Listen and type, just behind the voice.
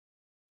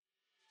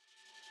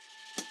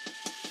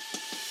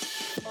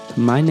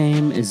My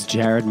name is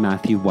Jared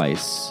Matthew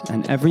Weiss,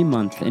 and every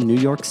month in New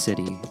York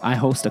City, I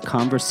host a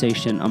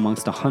conversation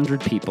amongst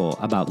 100 people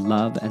about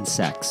love and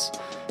sex.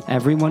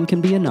 Everyone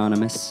can be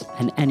anonymous,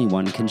 and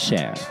anyone can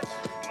share.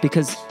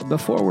 Because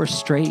before we're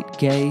straight,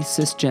 gay,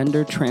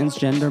 cisgender,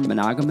 transgender,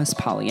 monogamous,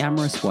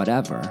 polyamorous,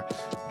 whatever,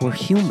 we're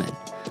human.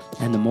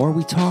 And the more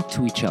we talk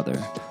to each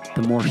other,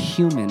 the more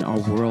human our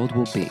world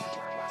will be.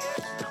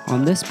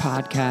 On this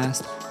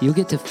podcast, you'll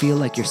get to feel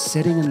like you're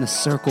sitting in the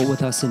circle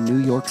with us in New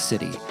York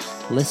City,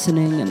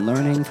 listening and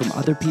learning from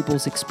other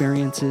people's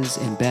experiences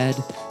in bed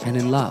and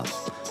in love.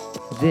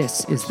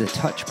 This is the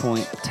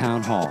Touchpoint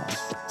Town Hall.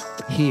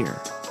 Here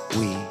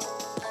we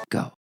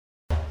go.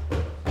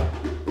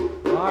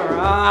 All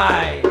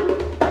right.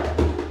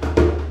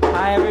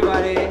 Hi,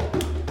 everybody.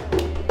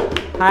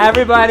 Hi,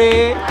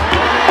 everybody.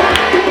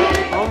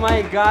 Oh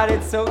my God,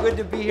 it's so good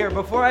to be here.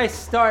 Before I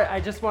start, I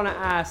just want to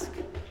ask,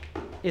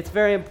 it's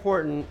very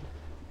important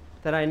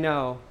that I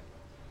know,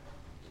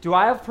 do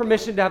I have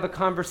permission to have a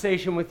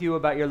conversation with you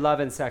about your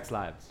love and sex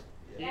lives?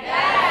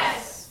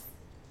 Yes!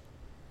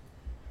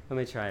 Let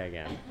me try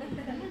again.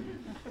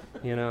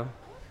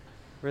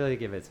 Really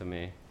give it to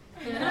me.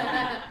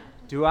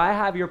 Do I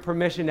have your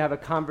permission to have a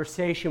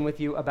conversation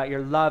with you about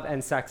your love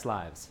and sex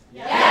lives?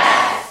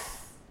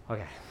 Yes!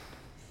 Okay.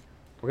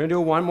 We're going to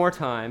do it one more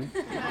time.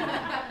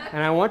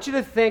 And I want you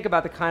to think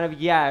about the kind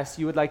of yes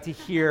you would like to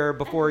hear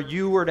before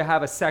you were to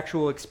have a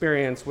sexual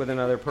experience with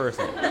another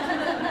person.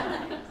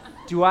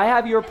 Do I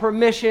have your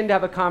permission to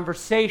have a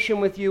conversation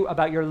with you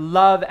about your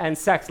love and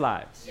sex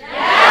lives?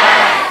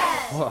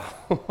 Yes! Whoa.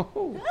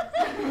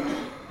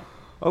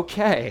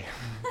 Okay.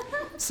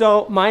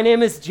 So my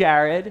name is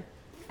Jared,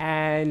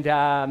 and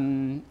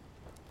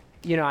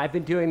I've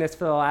been doing this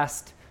for the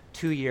last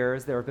 2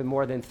 years. There have been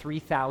more than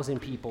 3,000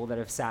 people that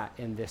have sat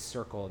in this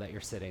circle that you're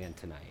sitting in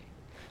tonight.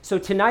 So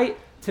tonight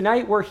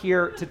we're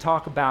here to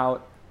talk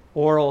about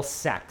oral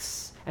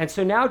sex. And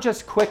so now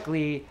just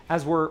quickly,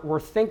 as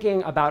we're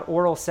thinking about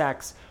oral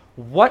sex,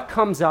 what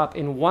comes up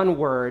in one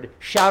word?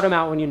 Shout them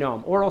out when you know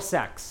them. Oral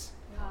sex.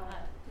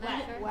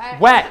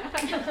 Wet.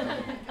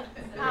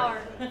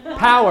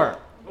 Power.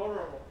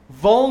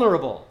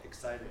 Vulnerable.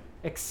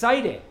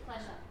 Exciting.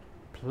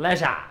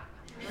 Pleasure.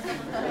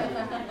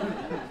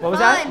 What was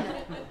that?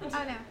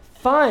 Oh, no.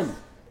 Fun.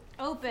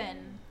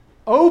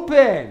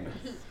 Open.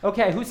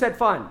 Okay, who said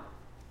fun?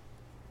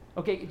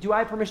 Okay, do I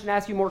have permission to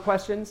ask you more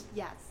questions?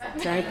 Yes.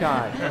 Thank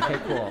God. Okay,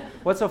 cool.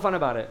 What's so fun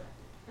about it?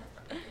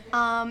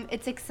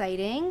 It's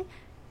exciting.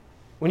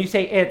 When you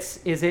say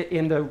is it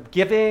in the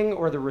giving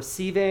or the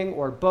receiving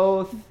or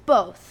both?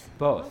 Both.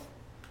 Both.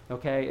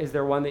 Okay, is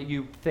there one that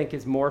you think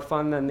is more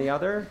fun than the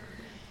other?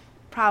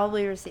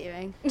 Probably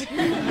receiving.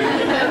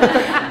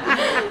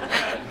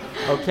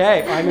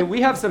 Okay, I mean,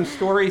 we have some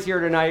stories here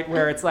tonight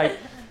where it's like,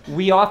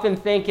 we often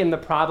think in the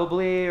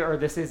probably, or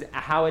this is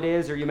how it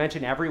is, or you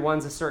mentioned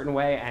everyone's a certain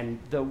way, and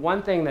the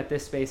one thing that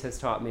this space has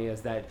taught me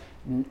is that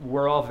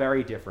we're all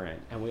very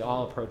different, and we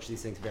all approach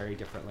these things very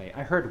differently.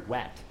 I heard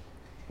wet.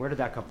 Where did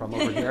that come from?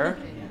 Over here?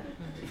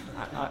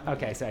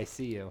 Okay, so I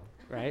see you,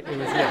 right? It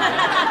was you.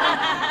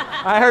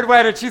 I heard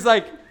wet, and she's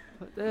like,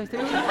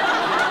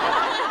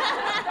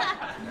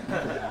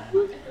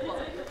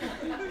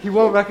 he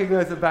won't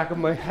recognize the back of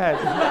my head.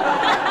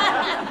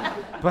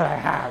 But I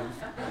have.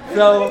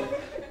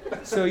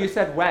 So you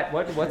said wet.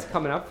 What's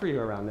coming up for you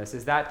around this?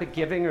 Is that the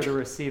giving or the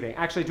receiving?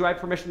 Actually, do I have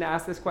permission to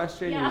ask this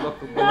question? Yeah. You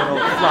look a little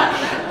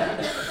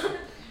flushed.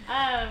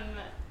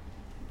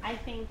 I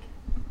think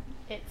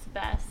it's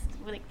best.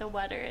 Like, the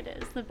wetter it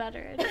is, the better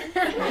it is.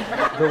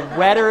 The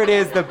wetter it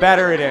is, the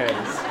better it is.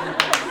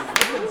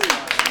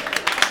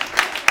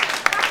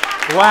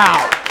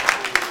 Wow.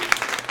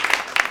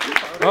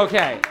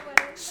 Okay.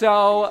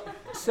 So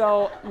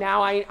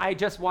now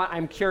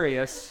I'm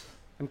curious.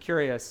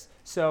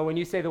 So when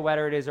you say the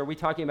wetter it is, are we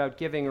talking about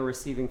giving or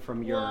receiving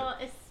from your? Well,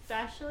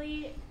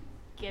 especially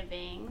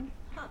giving.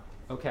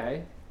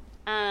 Okay.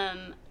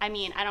 I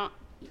mean, I don't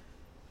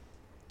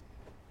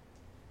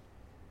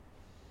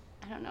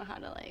know how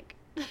to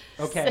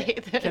Okay. say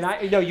this. Can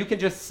I? No, you can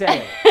just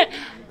say it.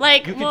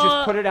 You can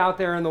just put it out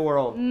there in the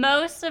world.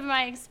 Most of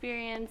my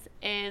experience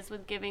is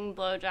with giving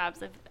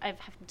blowjobs. I've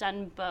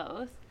done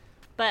both,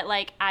 but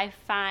I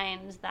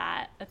find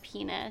that a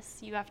penis,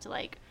 you have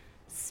to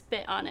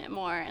spit on it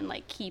more and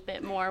keep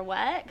it more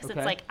wet because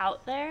Okay. it's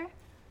out there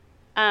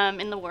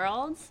in the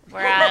world,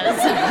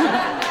 whereas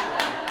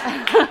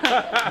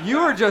You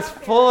are just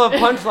full of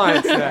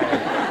punchlines today.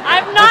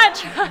 I'm not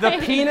trying. The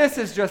penis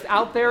is just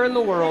out there in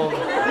the world.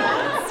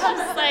 It's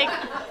just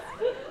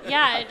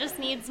yeah, it just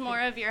needs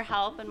more of your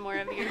help and more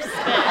of your spit.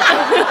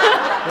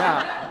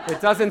 Yeah, it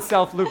doesn't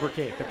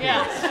self-lubricate the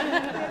penis.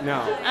 Yeah.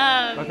 No.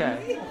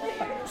 Okay.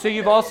 So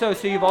you've also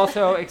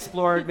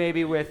explored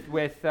maybe with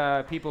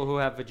people who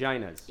have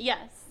vaginas.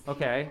 Yes.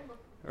 Okay.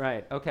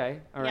 Right. Okay.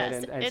 All right.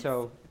 Yes, And it's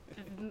so.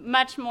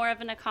 much more of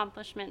an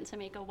accomplishment to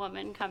make a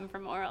woman come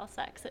from oral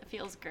sex. It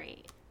feels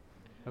great.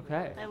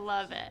 Okay. I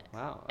love it.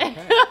 Wow.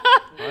 Okay.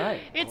 All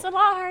right. It's a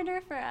lot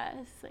harder for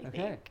us, I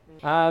Okay.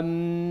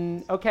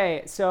 think.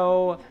 Okay.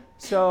 So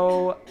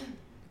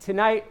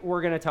tonight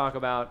we're going to talk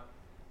about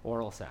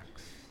oral sex.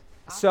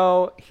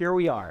 So here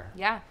we are.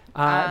 Yeah.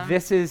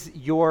 This is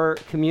your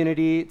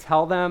community.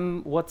 Tell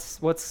them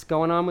what's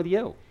going on with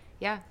you.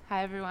 Yeah.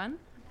 Hi, everyone.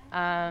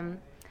 I'd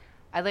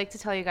like to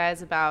tell you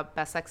guys about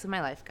Best Sex of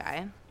My Life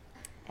guy.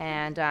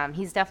 And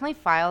he's definitely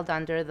filed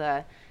under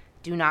the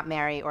do not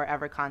marry or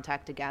ever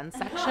contact again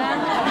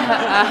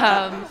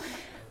section.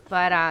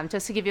 But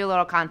just to give you a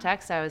little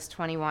context, I was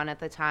 21 at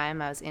the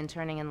time. I was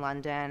interning in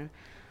London.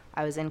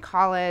 I was in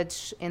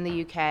college in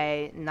the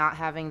UK, not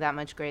having that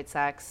much great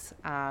sex.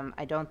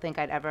 I don't think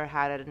I'd ever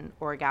had an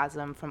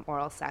orgasm from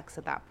oral sex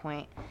at that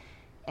point.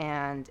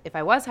 And if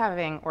I was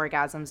having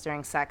orgasms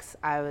during sex,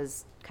 I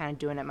was kind of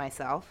doing it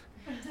myself.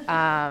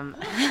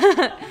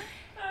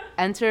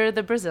 Enter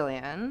the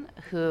Brazilian,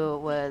 who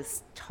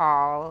was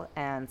tall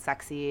and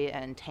sexy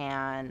and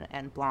tan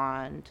and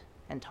blonde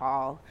and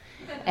tall.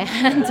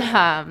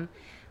 And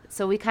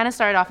so we kind of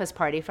started off as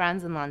party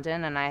friends in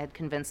London, and I had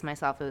convinced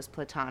myself it was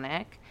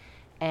platonic.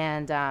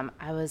 And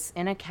I was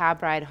in a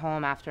cab ride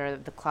home after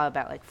the club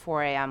at like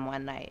 4 a.m.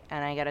 one night,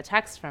 and I get a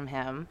text from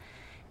him,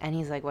 and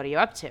he's like, "What are you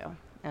up to?"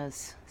 It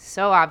was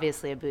so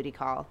obviously a booty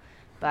call.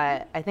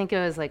 But I think it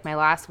was like my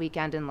last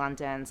weekend in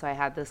London, so I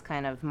had this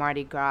kind of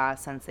Mardi Gras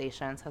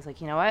sensation. So I was like,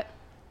 you know what?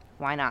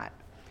 Why not?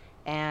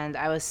 And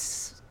I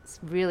was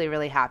really,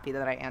 really happy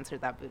that I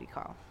answered that booty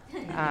call.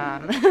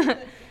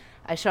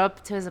 I show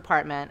up to his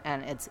apartment,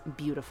 and it's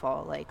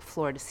beautiful, like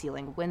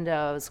floor-to-ceiling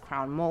windows,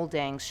 crown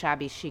moldings,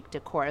 shabby chic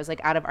decor. It was like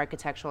out of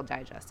Architectural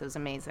Digest. It was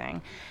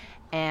amazing.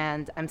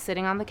 And I'm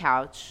sitting on the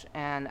couch,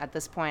 and at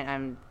this point,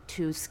 I'm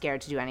too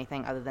scared to do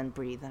anything other than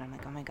breathe. And I'm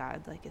like, oh my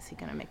God, like, is he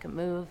gonna make a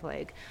move?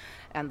 Like,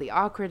 and the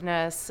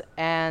awkwardness.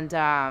 And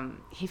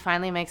he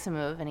finally makes a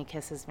move, and he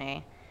kisses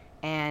me.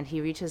 And he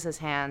reaches his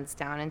hands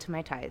down into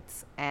my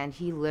tights, and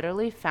he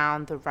literally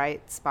found the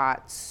right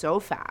spot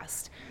so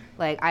fast.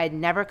 Like, I had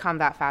never come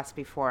that fast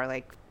before,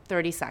 like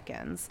 30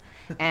 seconds.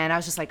 And I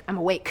was just like, I'm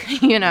awake,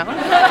 you know?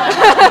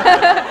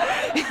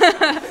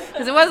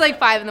 Because it was like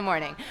 5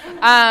 a.m.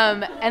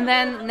 And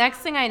then next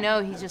thing I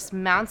know, he just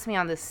mounts me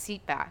on the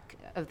seat back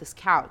of this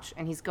couch,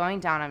 and he's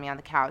going down on me on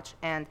the couch.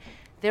 And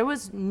there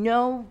was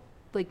no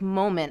like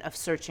moment of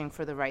searching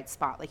for the right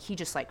spot. Like, he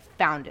just like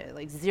found it,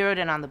 like zeroed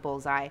in on the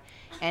bullseye,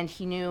 and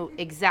he knew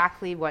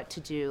exactly what to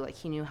do. Like,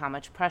 he knew how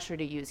much pressure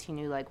to use. He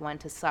knew like when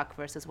to suck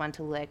versus when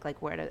to lick,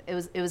 like where to,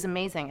 it was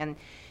amazing. And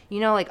you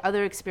know, like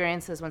other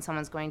experiences when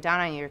someone's going down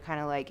on you, you're kind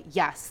of like,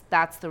 yes,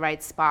 that's the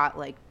right spot.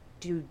 Like,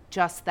 do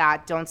just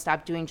that, don't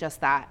stop doing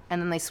just that.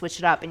 And then they switch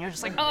it up, and you're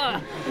just like,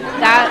 ugh.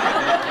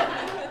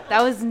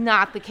 That was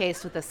not the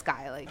case with this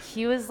guy. Like,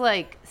 he was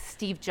like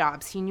Steve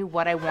Jobs. He knew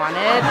what I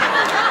wanted.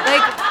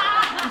 Like,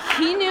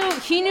 he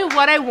knew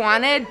what I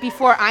wanted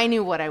before I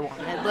knew what I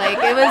wanted. Like,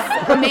 it was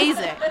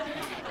amazing.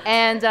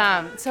 And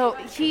so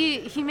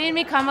he made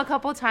me come a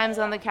couple times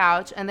on the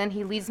couch, and then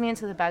he leads me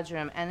into the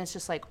bedroom, and it's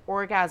just like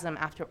orgasm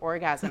after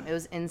orgasm. It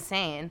was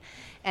insane.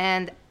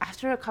 And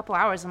after a couple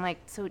hours, I'm like,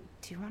 so do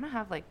you want to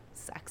have like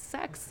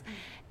sex?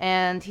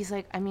 And he's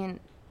like, I mean,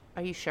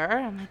 are you sure?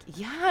 I'm like,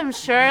 yeah, I'm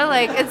sure.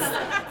 Like,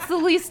 it's the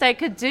least I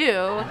could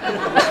do.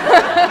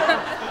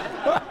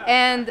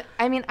 And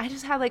I mean, I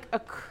just had like a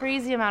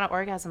crazy amount of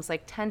orgasms,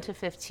 like 10 to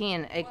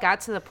 15. It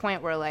got to the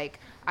point where like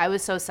I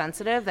was so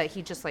sensitive that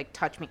he just like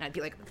touched me, and I'd be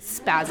like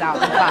spaz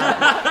out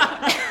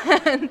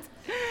and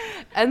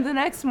and the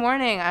next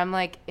morning I'm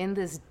like in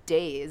this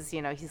daze,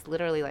 you know, he's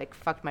literally like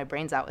fucked my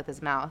brains out with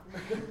his mouth.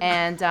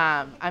 And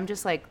I'm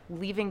just like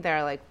leaving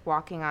there, like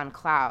walking on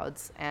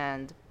clouds,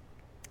 and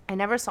I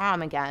never saw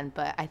him again,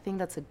 but I think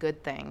that's a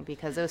good thing,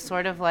 because it was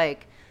sort of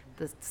like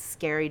the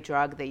scary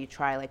drug that you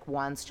try like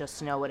once just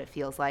to know what it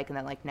feels like, and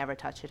then like never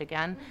touch it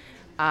again.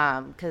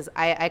 Because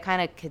I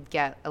kind of could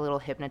get a little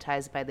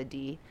hypnotized by the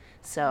D.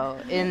 So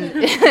in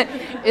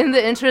in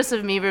the interest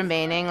of me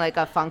remaining like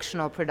a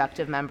functional,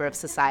 productive member of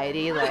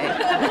society,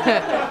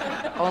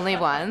 like only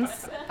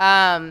once.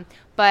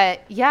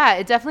 But yeah,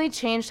 it definitely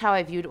changed how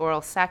I viewed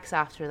oral sex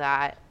after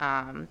that.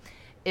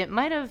 It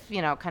might have,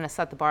 you know, kind of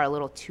set the bar a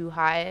little too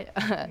high.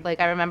 Like,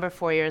 I remember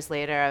 4 years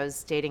later, I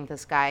was dating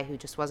this guy who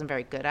just wasn't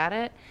very good at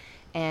it.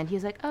 And he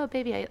was like, oh,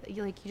 baby,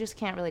 you just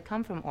can't really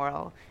come from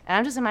oral. And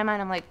I'm just in my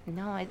mind, I'm like,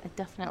 no, I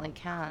definitely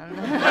can.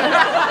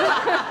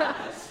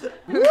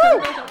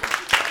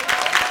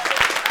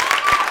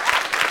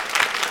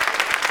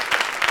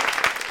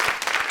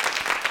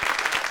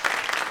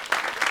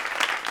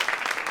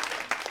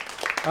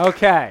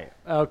 Okay.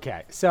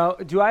 So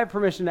do I have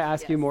permission to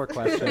ask you more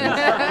questions?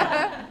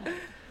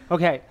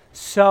 Okay,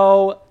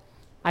 so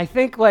I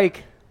think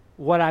like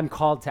what I'm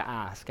called to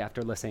ask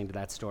after listening to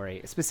that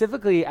story,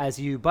 specifically as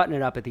you button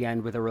it up at the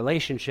end with a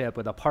relationship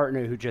with a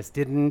partner who just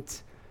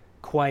didn't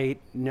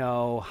quite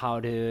know how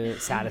to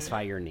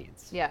satisfy your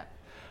needs. Yeah.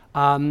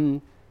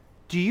 Do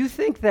you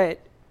think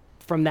that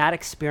from that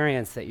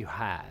experience that you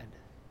had,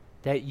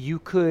 that you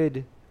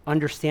could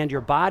understand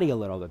your body a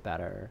little bit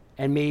better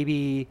and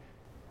maybe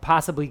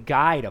possibly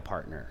guide a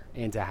partner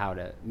into how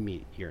to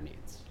meet your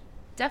needs?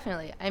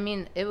 Definitely. I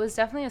mean, it was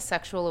definitely a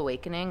sexual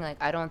awakening. Like,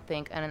 I don't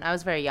think, and I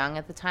was very young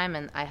at the time,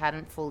 and I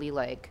hadn't fully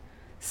like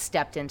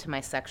stepped into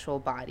my sexual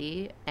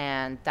body.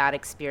 And that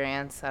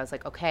experience, I was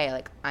like, okay,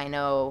 like I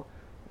know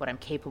what I'm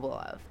capable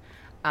of.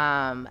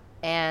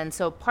 And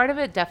so part of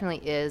it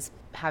definitely is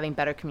having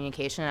better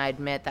communication. I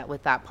admit that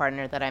with that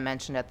partner that I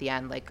mentioned at the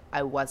end, like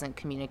I wasn't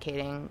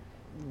communicating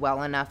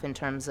well enough in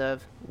terms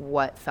of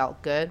what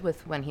felt good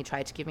with when he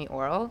tried to give me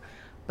oral.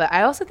 But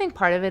I also think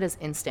part of it is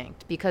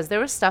instinct, because there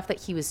was stuff that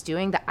he was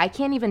doing that I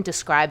can't even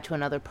describe to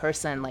another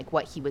person, like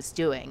what he was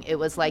doing. It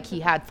was like he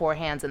had 4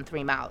 hands and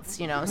 3 mouths,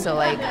 you know? So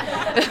like,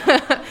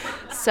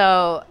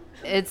 so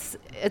it's,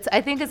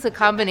 I think it's a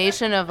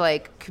combination of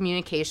like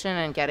communication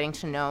and getting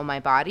to know my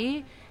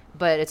body,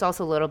 but it's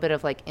also a little bit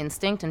of like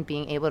instinct and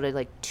being able to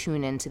like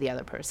tune into the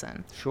other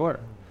person. Sure.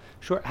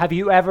 Have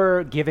you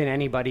ever given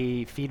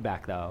anybody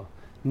feedback though?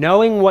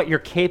 Knowing what you're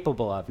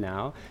capable of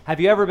now, have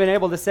you ever been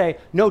able to say,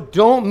 no,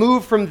 don't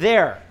move from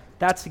there?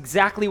 That's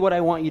exactly what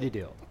I want you to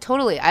do.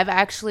 Totally. I've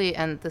actually,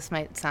 and this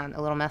might sound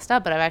a little messed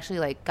up, but I've actually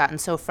like gotten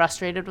so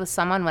frustrated with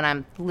someone when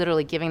I'm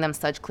literally giving them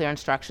such clear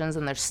instructions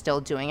and they're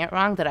still doing it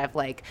wrong that I've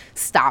like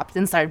stopped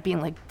and started being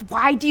like,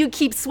 why do you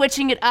keep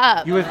switching it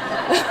up? You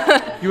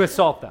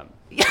assault them.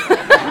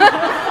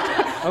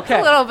 Okay.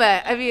 A little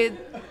bit. I mean,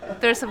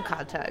 there's some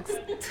context.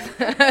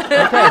 Okay.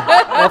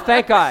 Well,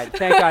 thank God.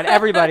 Thank God.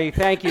 Everybody,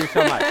 thank you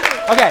so much.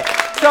 Okay.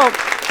 So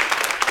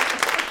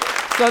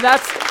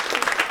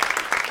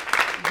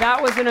that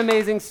was an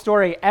amazing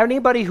story.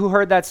 Anybody who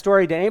heard that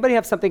story, did anybody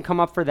have something come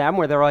up for them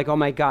where they're like, oh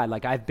my God,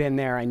 like I've been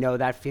there. I know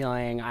that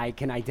feeling. I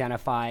can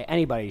identify.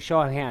 Anybody,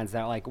 show of hands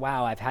that are like,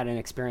 wow, I've had an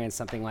experience,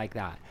 something like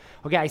that.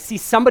 Okay. I see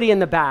somebody in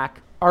the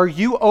back. Are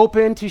you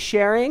open to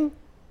sharing?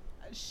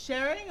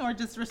 Sharing or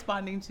just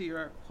responding to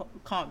your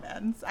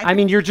comments? I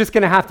mean, you're just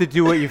going to have to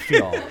do what you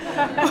feel.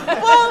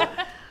 Well,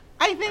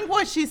 I think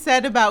what she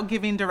said about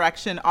giving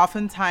direction,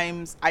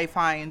 oftentimes I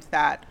find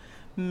that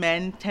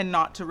men tend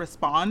not to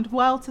respond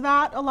well to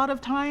that a lot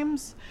of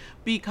times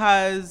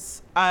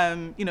because,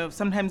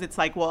 sometimes it's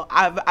like, well,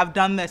 I've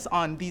done this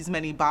on these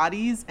many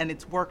bodies and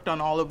it's worked on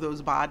all of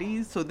those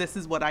bodies. So this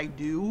is what I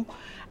do.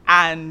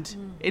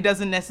 And it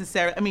doesn't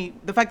necessarily, I mean,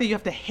 the fact that you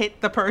have to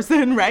hit the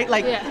person, right?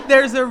 Like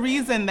there's a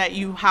reason that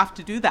you have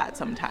to do that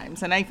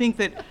sometimes. And I think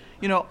that,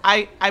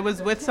 I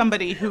was with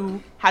somebody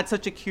who had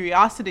such a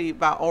curiosity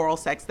about oral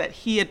sex that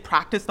he had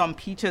practiced on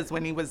peaches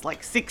when he was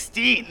like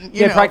 16.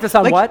 You had practiced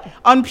on what?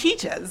 On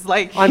peaches.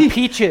 On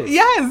peaches?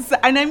 Yes.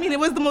 And I mean, it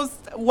was the most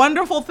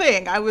wonderful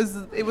thing. It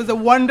was a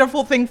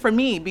wonderful thing for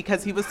me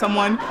because he was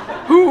someone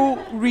who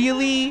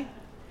really,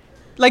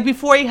 like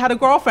before he had a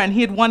girlfriend,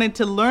 he had wanted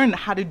to learn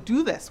how to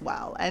do this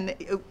well, and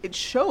it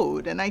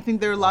showed. And I think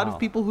there are a lot of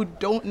people who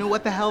don't know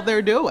what the hell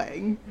they're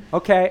doing.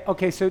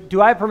 Okay, so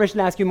do I have permission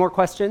to ask you more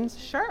questions?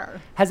 Sure.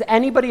 Has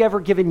anybody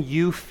ever given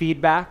you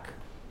feedback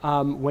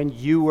when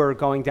you were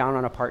going down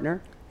on a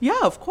partner? Yeah,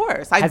 of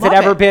course. Has it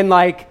ever been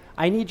like,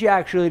 I need you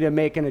actually to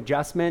make an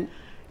adjustment?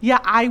 Yeah,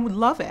 I would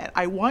love it.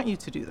 I want you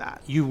to do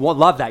that. You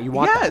love that. You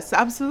want that. Yes,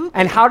 absolutely.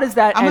 And how does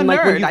that? I'm and a like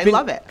nerd. I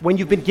love it. When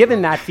you've been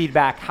given that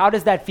feedback, how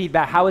is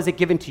it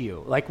given to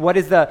you? Like, what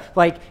is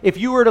if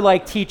you were to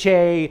like teach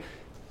a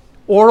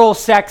oral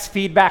sex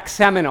feedback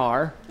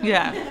seminar,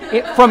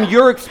 from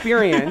your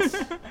experience,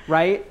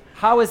 right?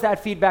 How is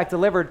that feedback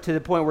delivered to the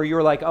point where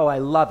you're like, oh, I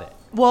love it?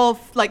 Well,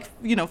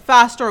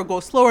 faster or go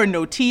slower,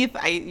 no teeth.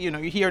 You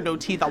hear no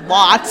teeth a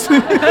lot.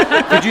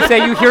 Did you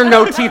say you hear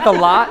no teeth a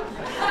lot?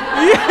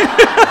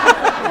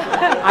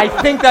 I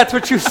think that's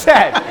what you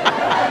said.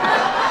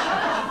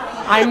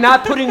 I'm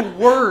not putting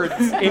words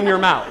in your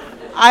mouth.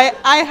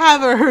 I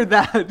haven't heard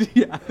that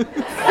yet.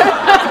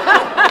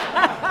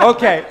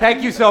 Okay,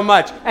 thank you so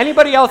much.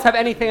 Anybody else have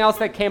anything else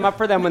that came up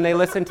for them when they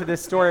listened to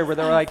this story where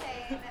they were like,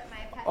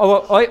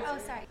 sorry.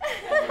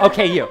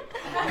 Okay, you.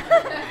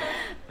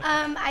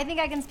 I think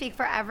I can speak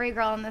for every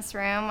girl in this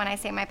room when I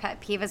say my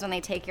pet peeve is when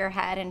they take your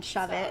head and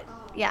shove it.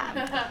 Yeah.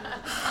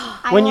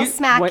 I will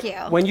smack you.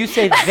 When you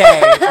say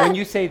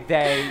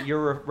they,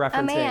 you're referencing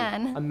a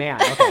man. A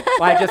man. Okay.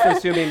 Well, I'm just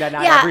assuming that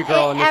not every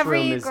girl in this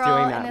room is doing that.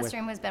 Every girl in this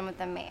room has been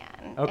with a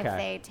man. Okay. If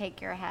they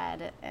take your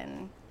head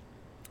and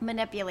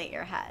manipulate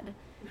your head.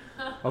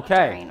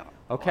 Okay.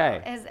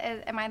 Okay.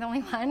 Am I the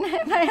only one?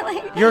 Am I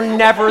like... You're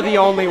never the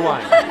only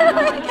one.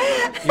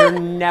 You're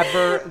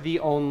never the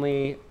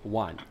only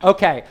one.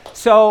 Okay.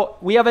 So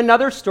we have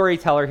another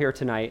storyteller here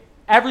tonight.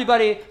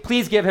 Everybody,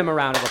 please give him a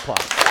round of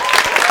applause.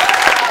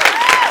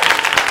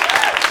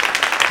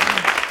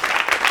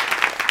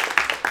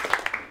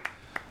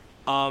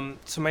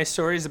 So my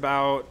story is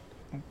about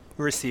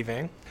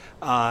receiving,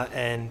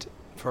 and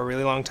for a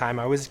really long time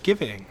I was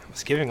giving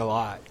a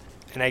lot,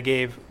 and I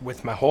gave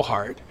with my whole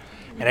heart,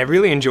 and I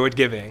really enjoyed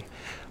giving,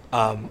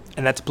 and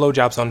that's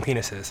blowjobs on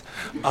penises.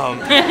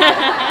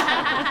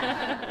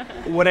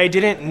 What I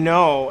didn't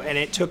know, and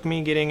it took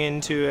me getting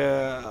into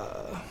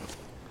a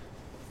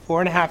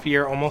 4.5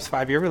 year, almost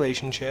 5 year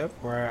relationship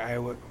where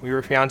we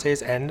were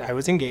fiancés and I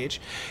was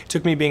engaged. It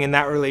took me being in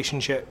that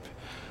relationship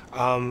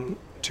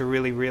to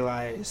really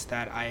realize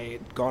that I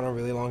had gone a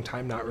really long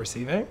time not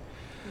receiving.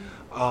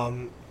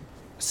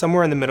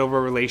 Somewhere in the middle of a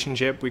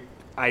relationship,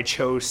 I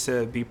chose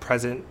to be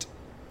present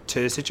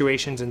to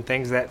situations and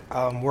things that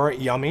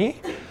weren't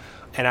yummy,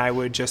 and I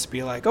would just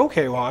be like,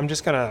 okay, well, I'm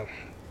just gonna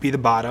be the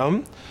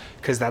bottom,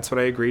 because that's what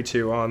I agreed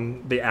to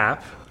on the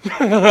app.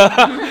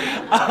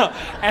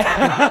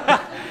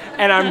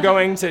 And I'm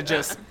going to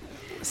just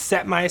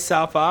set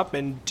myself up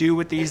and do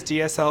what these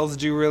DSLs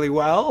do really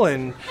well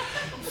and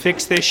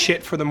fix this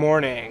shit for the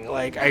morning.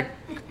 Like,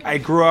 I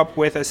grew up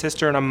with a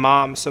sister and a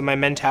mom, so my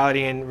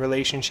mentality in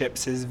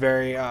relationships is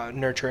very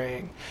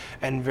nurturing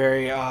and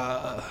very,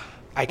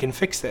 I can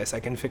fix this, I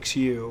can fix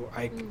you.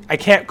 I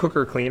can't cook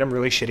or clean, I'm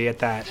really shitty at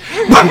that.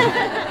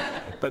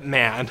 But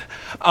man.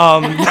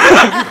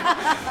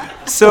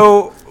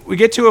 So we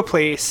get to a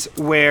place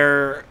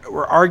where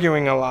we're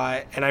arguing a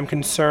lot, and I'm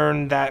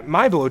concerned that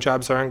my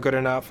blowjobs aren't good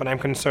enough, and I'm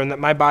concerned that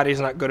my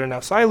body's not good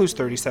enough, so I lose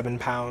 37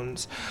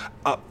 pounds.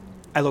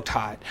 I looked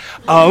hot.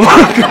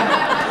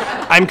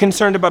 I'm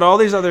concerned about all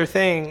these other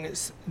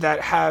things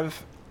that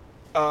have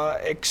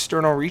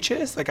external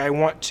reaches. Like, I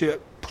want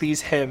to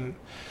please him.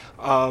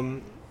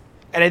 And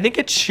I think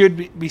it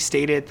should be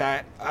stated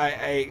that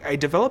I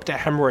developed a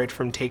hemorrhoid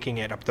from taking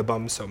it up the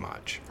bum so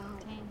much.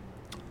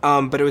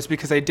 But it was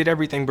because I did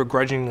everything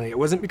begrudgingly. It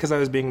wasn't because I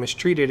was being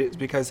mistreated. It was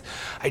because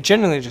I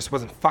genuinely just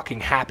wasn't fucking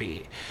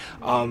happy.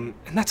 And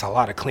that's a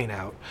lot of clean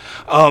out.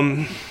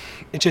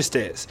 It just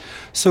is.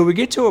 So we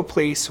get to a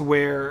place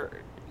where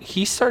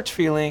he starts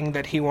feeling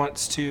that he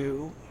wants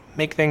to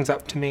make things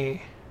up to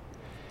me.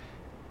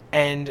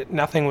 And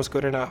nothing was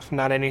good enough.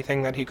 Not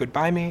anything that he could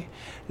buy me.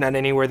 Not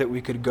anywhere that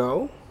we could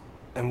go.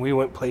 And we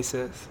went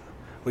places.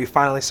 We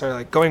finally started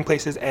like going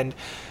places, and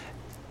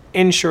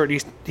in short,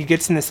 he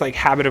gets in this like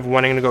habit of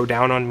wanting to go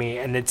down on me,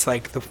 and it's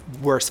like the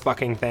worst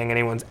fucking thing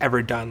anyone's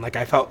ever done. Like,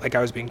 I felt like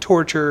I was being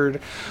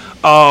tortured.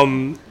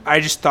 I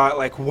just thought,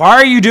 like, why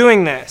are you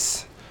doing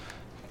this?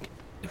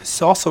 It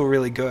was also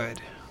really good.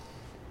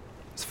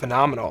 It was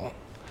phenomenal.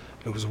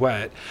 It was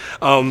wet.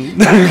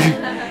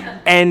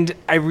 And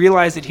I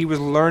realized that he was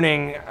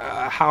learning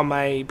how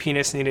my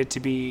penis needed to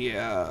be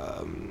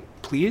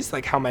pleased,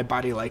 like how my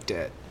body liked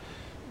it.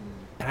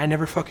 And I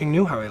never fucking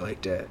knew how I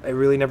liked it. I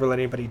really never let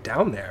anybody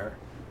down there.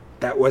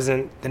 That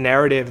wasn't the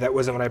narrative. That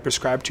wasn't what I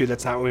prescribed to.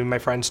 That's not what my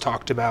friends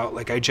talked about.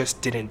 Like, I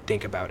just didn't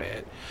think about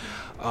it.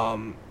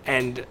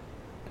 And,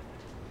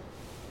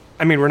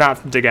 I mean, we're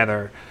not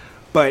together.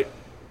 But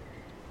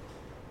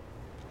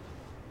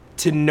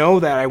to know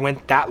that I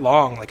went that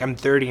long, like, I'm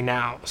 30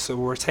 now. So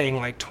we're saying,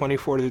 like,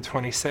 24 to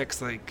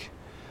 26, like,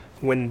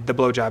 when the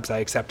blowjobs, I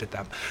accepted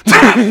them.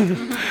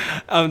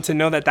 To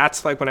know that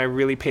that's like when I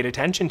really paid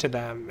attention to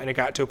them, and it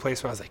got to a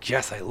place where I was like,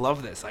 yes, I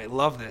love this.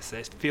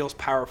 It feels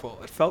powerful.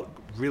 It felt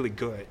really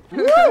good.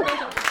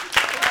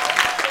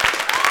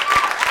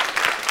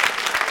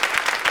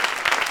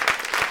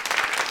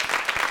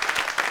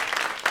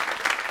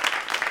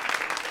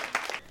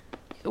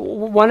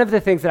 One of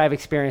the things that I've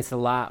experienced a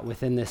lot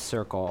within this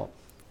circle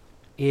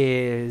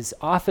is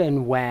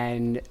often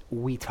when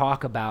we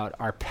talk about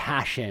our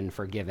passion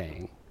for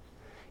giving,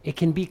 it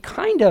can be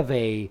kind of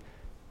a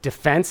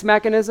defense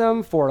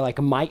mechanism for like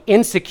my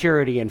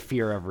insecurity and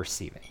fear of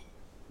receiving.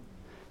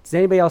 Does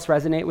anybody else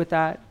resonate with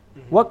that?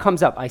 Mm-hmm. What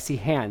comes up? I see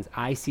hands.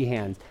 I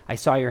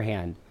saw your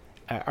hand.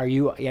 Are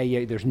you?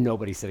 Yeah. There's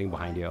nobody sitting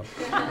behind you.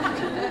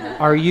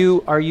 Are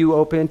you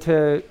open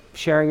to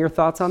sharing your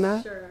thoughts on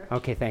that? Sure.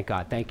 Okay. Thank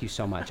God. Thank you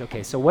so much.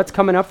 Okay. So what's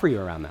coming up for you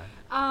around that?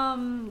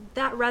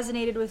 That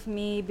resonated with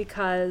me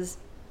because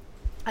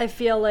I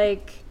feel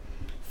like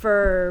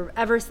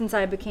ever since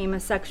I became a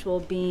sexual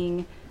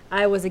being,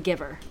 I was a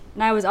giver.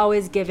 And I was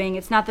always giving.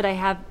 It's not that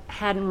I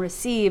hadn't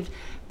received,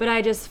 but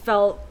I just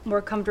felt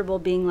more comfortable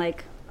being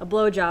like a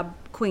blowjob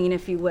queen,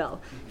 if you will.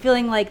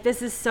 Feeling like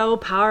this is so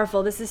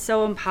powerful, this is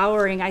so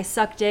empowering. I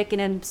suck dick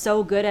and I'm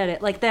so good at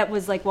it. Like, that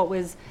was like what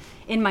was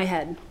in my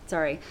head.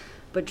 Sorry,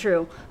 but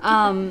true.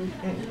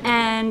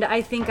 And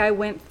I think I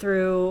went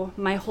through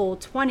my whole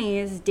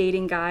 20s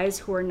dating guys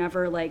who were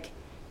never like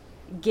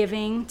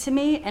giving to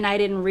me, and I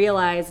didn't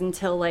realize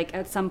until like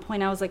at some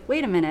point I was like,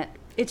 wait a minute,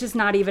 it's just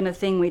not even a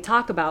thing we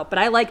talk about, but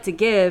I like to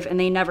give, and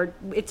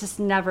it's just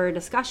never a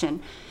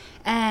discussion.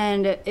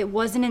 And it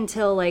wasn't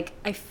until like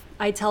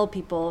I tell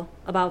people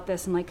about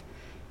this, and like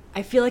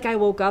I feel like I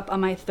woke up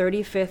on my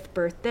 35th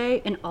birthday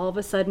and all of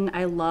a sudden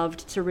I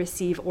loved to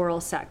receive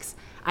oral sex.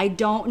 I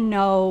don't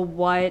know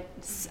what,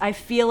 I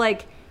feel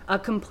like a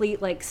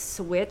complete like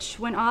switch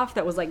went off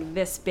that was like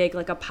this big,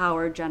 like a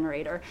power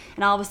generator,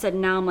 and all of a sudden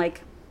now I'm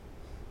like,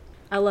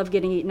 I love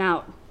getting eaten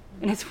out,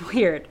 and it's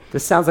weird.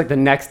 This sounds like the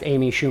next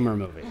Amy Schumer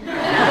movie.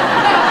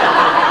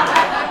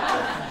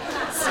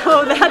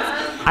 So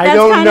that's I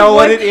don't know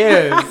what it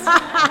is.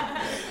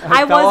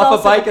 I fell off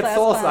a bike at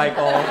Soul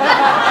Cycle.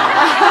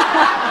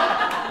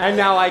 And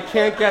now I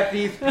can't get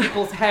these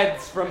people's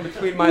heads from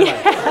between my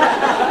legs.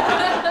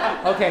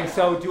 Okay,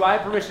 so do I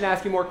have permission to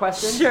ask you more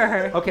questions?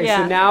 Sure. Okay,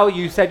 so now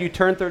you said you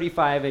turned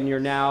 35 and you're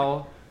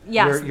now,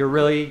 yes.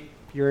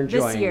 You're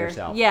enjoying this year.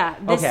 yourself. Yeah,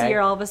 this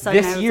year all of a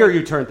sudden. This year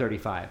you turned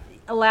 35.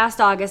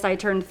 last August I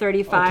turned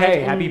 35.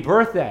 Okay, happy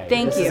birthday.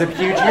 Thank you. This is a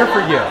huge year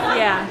for you.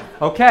 Yeah.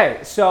 Okay,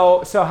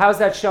 so how's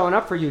that showing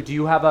up for you? Do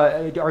you have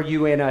are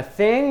you in a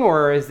thing,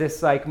 or is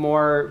this like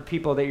more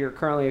people that you're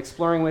currently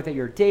exploring with that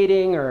you're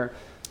dating, or?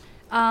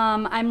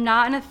 I'm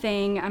not in a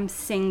thing. I'm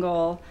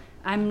single.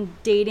 I'm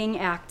dating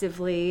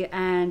actively,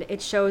 and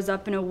it shows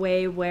up in a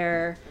way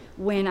where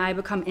when I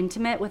become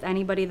intimate with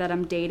anybody that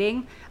I'm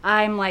dating,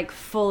 I'm like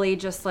fully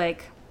just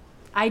like,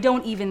 I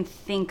don't even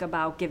think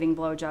about giving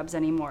blowjobs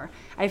anymore.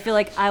 I feel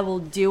like I will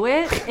do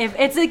it. If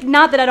it's like,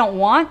 not that I don't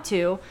want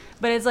to,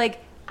 but it's like,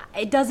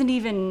 it doesn't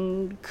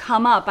even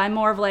come up. I'm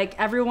more of like,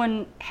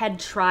 everyone had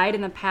tried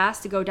in the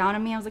past to go down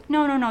on me. I was like,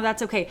 no,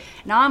 that's okay.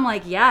 Now I'm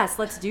like, yes,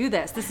 let's do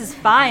this. This is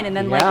fine. And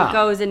then like it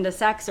goes into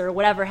sex or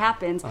whatever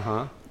happens.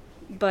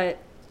 But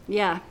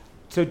yeah.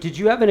 So did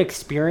you have an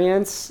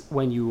experience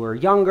when you were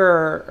younger,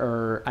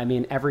 or, I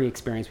mean, every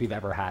experience we've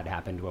ever had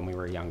happened when we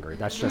were younger.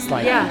 That's just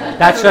like,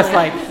 that's just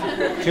like,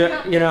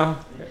 you know,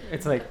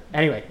 it's like,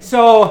 anyway.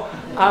 So,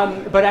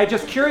 but I'm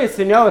just curious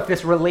to know if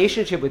this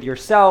relationship with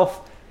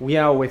yourself, you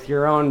know, with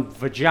your own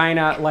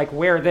vagina, like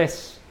where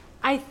this...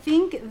 I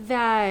think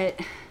that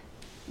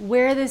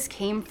where this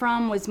came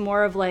from was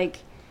more of like,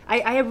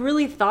 I have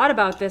really thought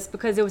about this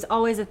because it was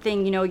always a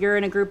thing, you know, you're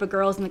in a group of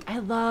girls and like, I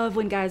love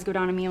when guys go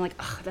down on me. I'm like,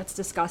 oh, that's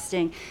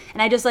disgusting.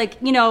 And I just like,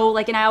 you know,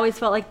 like, and I always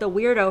felt like the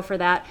weirdo for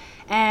that.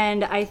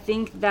 And I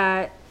think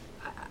that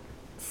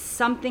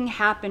something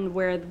happened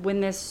where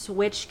when this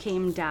switch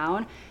came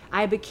down,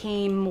 I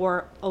became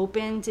more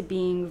open to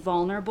being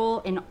vulnerable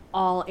in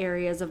all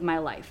areas of my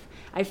life.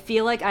 I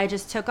feel like I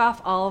just took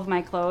off all of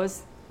my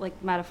clothes,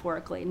 like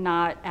metaphorically,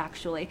 not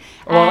actually.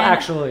 Well,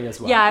 actually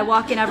as well. Yeah, I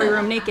walk in every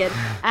room naked.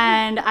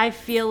 And I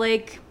feel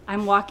like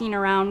I'm walking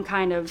around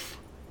kind of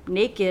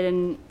naked.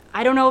 And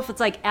I don't know if it's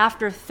like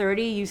after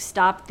 30, you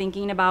stop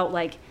thinking about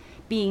like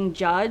being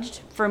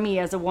judged. For me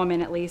as a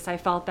woman, at least, I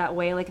felt that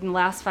way. Like in the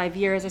last 5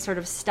 years, I sort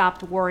of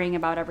stopped worrying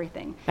about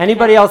everything.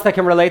 Anybody else that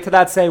can relate to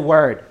that, say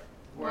word.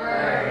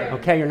 Word.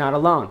 Okay, you're not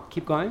alone.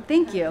 Keep going.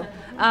 Thank you.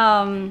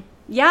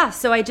 Yeah,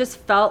 so I just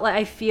felt like,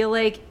 I feel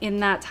like in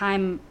that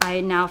time,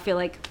 I now feel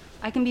like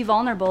I can be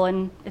vulnerable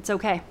and it's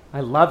okay. I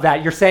love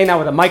that. You're saying that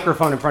with a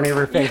microphone in front of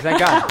your face. Thank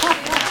God.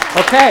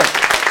 Okay.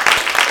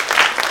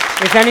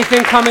 Is anything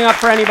coming up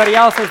for anybody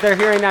else as they're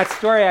hearing that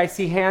story? I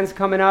see hands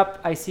coming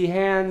up. I see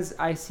hands.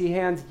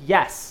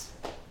 Yes.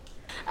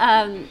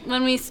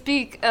 When we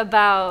speak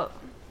about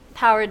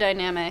power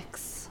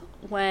dynamics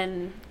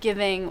when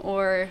giving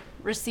or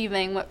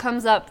receiving, what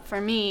comes up for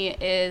me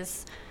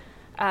is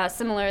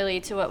similarly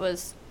to what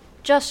was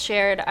just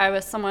shared. I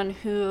was someone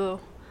who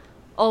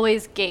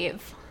always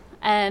gave.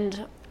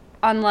 And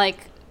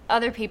unlike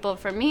other people,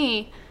 for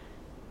me,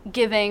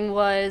 giving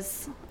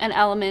was an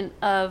element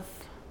of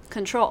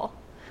control.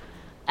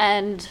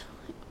 And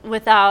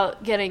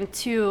without getting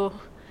too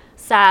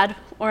sad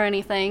or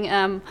anything,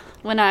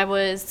 when I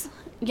was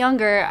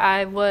younger,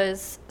 I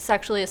was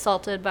sexually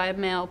assaulted by a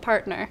male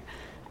partner.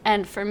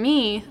 And for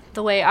me,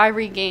 the way I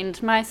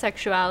regained my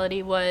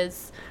sexuality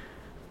was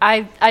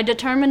I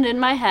determined in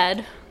my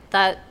head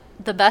that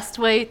the best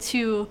way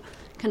to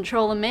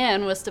control a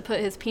man was to put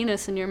his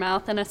penis in your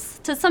mouth, and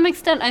to some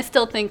extent I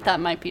still think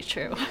that might be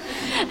true.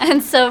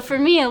 And so for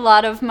me, a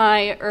lot of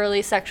my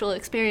early sexual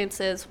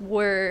experiences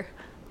were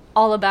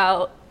all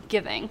about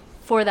giving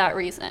for that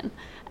reason,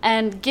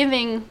 and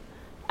giving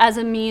as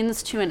a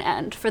means to an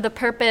end, for the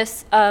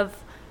purpose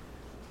of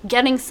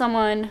getting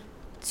someone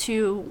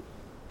to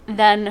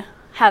then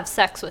have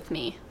sex with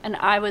me, and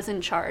I was in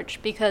charge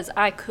because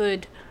I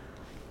could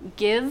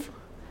give,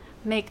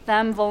 make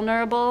them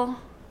vulnerable,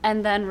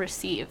 and then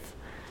receive.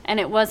 And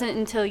it wasn't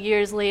until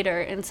years later,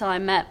 until I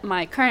met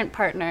my current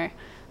partner,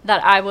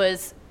 that I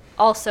was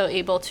also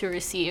able to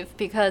receive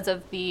because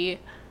of the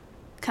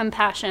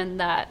compassion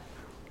that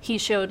he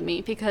showed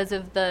me, because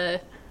of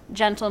the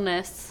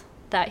gentleness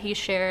that he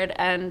shared,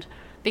 and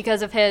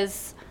because of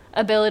his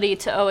ability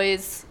to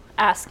always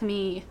ask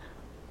me,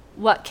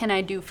 what can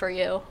I do for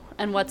you?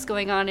 And what's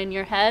going on in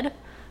your head?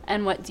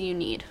 And what do you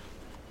need?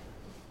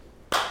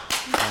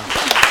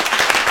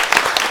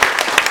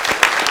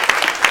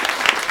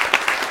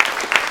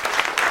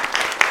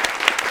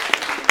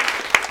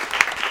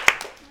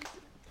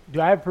 Do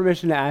I have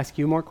permission to ask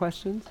you more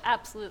questions?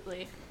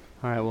 Absolutely.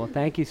 All right, well,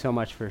 thank you so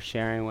much for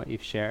sharing what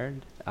you've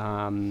shared.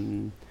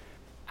 I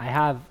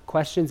have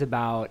questions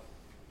about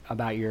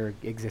your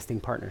existing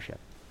partnership,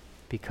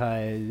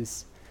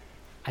 because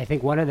I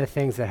think one of the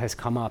things that has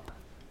come up,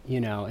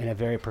 in a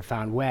very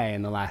profound way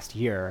in the last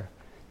year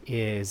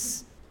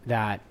is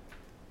that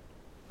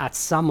at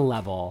some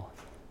level,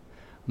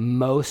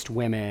 most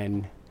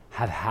women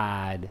have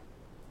had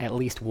at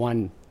least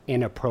one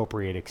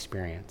inappropriate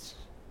experience,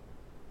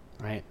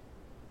 right?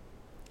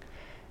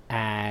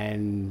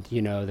 And,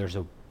 there's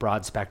a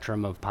broad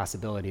spectrum of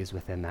possibilities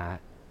within that.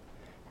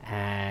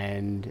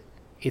 And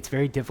it's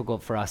very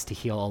difficult for us to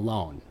heal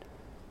alone.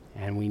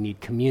 And we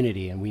need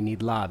community, and we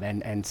need love,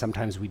 and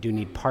sometimes we do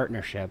need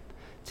partnership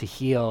to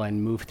heal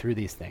and move through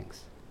these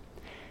things.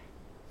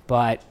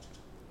 But,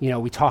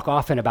 we talk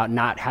often about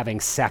not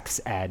having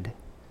sex ed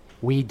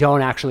we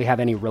don't actually have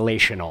any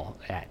relational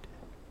ed.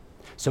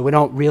 So we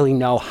don't really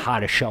know how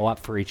to show up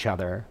for each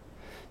other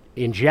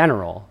in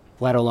general,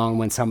 let alone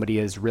when somebody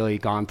has really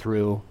gone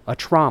through a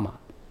trauma.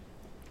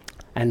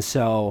 And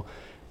so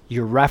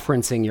you're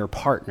referencing your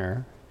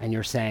partner, and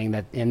you're saying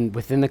that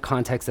within the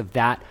context of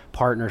that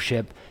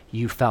partnership,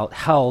 you felt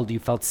held, you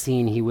felt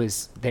seen, he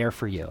was there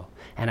for you.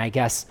 And I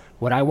guess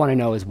what I want to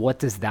know is, what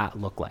does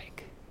that look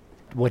like?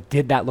 What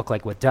did that look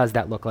like? What does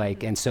that look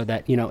like? And so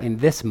that, in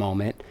this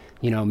moment,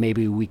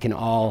 maybe we can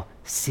all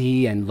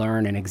see and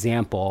learn an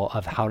example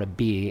of how to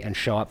be and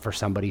show up for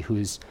somebody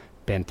who's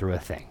been through a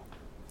thing.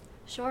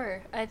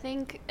 Sure. I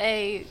think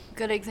a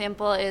good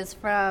example is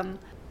from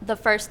the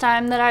first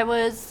time that I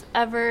was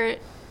ever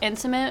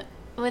intimate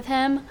with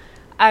him.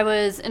 I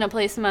was in a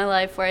place in my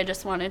life where I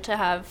just wanted to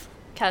have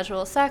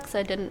casual sex.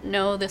 I didn't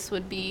know this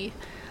would be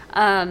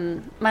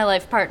my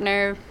life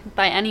partner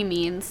by any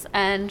means.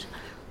 And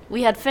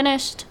we had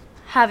finished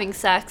having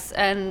sex,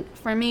 and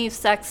for me,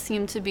 sex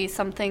seemed to be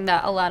something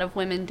that a lot of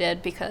women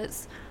did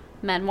because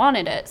men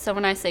wanted it. So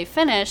when I say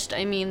finished,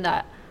 I mean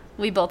that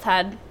we both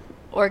had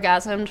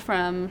orgasmed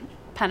from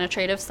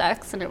penetrative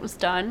sex and it was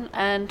done.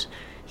 And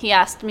he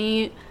asked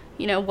me,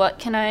 what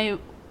can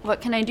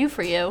I do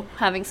for you?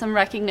 Having some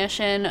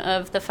recognition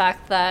of the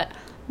fact that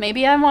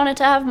maybe I wanted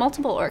to have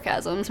multiple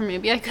orgasms, or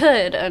maybe I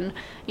could, and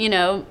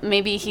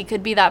maybe he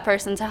could be that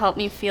person to help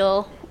me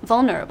feel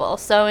vulnerable.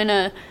 So in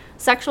a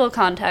sexual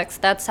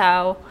context, that's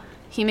how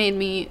he made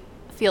me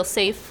feel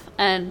safe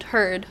and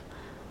heard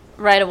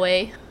right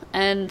away.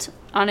 And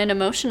on an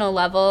emotional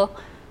level,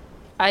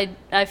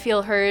 I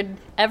feel heard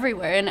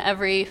everywhere in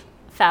every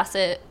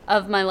facet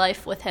of my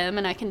life with him,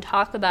 and I can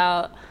talk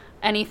about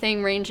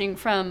anything ranging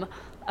from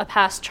a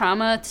past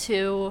trauma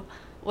to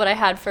what I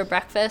had for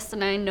breakfast,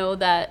 and I know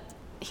that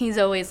he's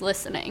always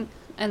listening.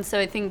 And so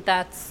I think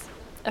that's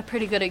a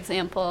pretty good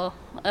example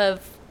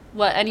of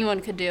what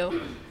anyone could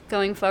do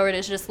going forward,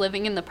 is just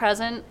living in the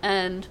present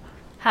and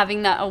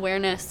having that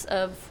awareness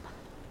of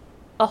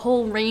a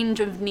whole range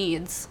of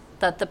needs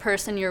that the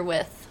person you're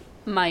with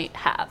might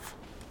have.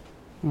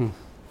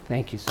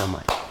 Thank you so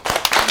much.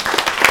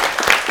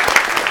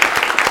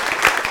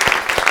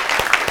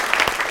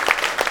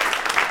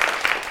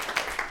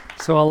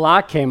 So a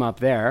lot came up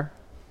there.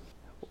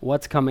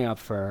 What's coming up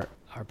for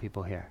our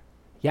people here?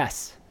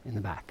 Yes, in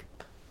the back.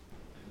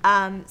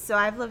 So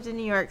I've lived in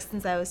New York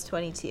since I was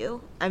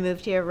 22. I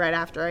moved here right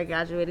after I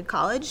graduated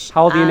college.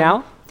 How old are you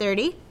now?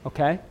 30.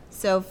 Okay.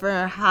 So for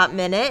a hot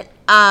minute.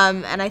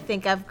 And I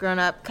think I've grown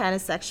up kind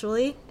of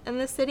sexually in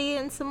the city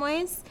in some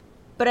ways.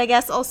 But I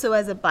guess also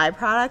as a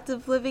byproduct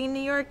of living in New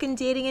York and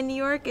dating in New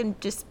York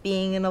and just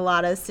being in a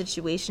lot of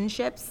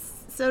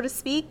situationships, so to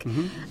speak.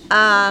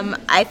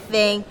 I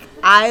think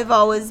I've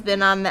always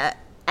been on the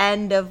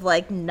end of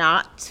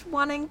not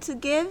wanting to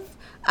give.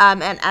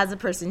 And as a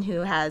person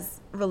who has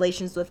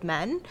relations with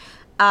men,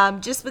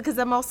 just because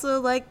I'm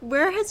also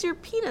where has your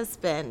penis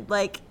been?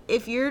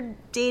 If you're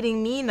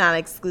dating me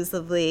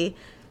non-exclusively,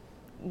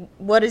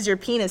 what is your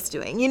penis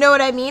doing? You know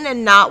what I mean?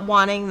 And not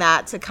wanting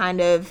that to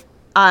kind of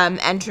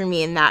enter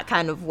me in that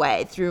kind of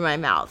way through my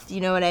mouth. You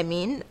know what I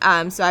mean?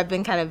 So I've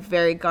been kind of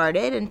very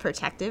guarded and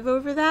protective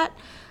over that.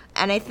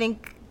 And I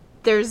think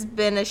there's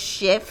been a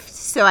shift.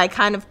 So I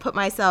kind of put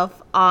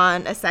myself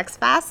on a sex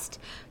fast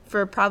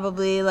for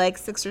probably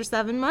 6 or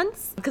 7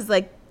 months. Because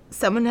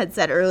someone had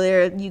said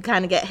earlier, you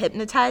kind of get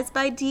hypnotized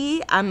by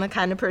D. I'm the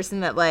kind of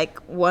person that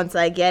once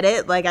I get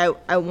it,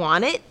 I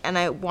want it and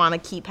I want to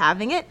keep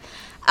having it.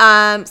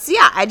 So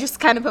yeah, I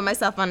just kind of put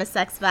myself on a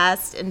sex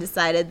fast and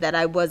decided that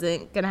I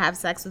wasn't going to have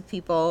sex with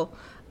people.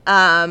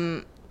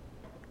 And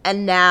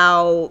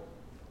now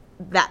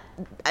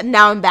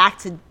I'm back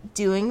to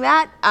doing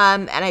that.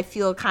 And I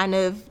feel kind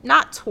of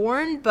not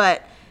torn,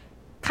 but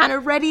kind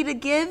of ready to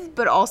give,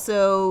 but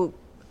also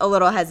a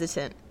little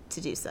hesitant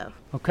to do so.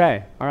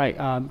 Okay. All right.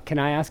 Can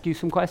I ask you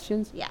some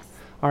questions? Yes.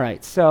 All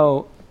right.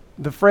 So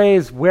the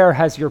phrase, "Where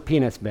has your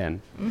penis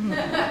been?"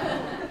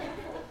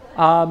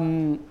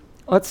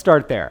 Let's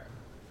start there.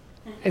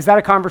 Is that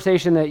a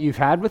conversation that you've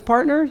had with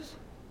partners?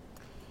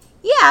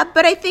 Yeah,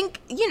 but I think,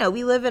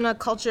 we live in a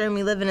culture and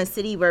we live in a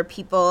city where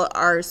people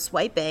are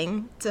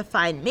swiping to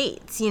find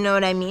mates. You know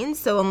what I mean?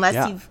 So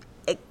unless you've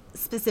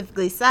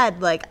specifically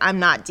said, I'm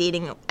not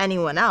dating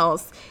anyone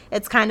else,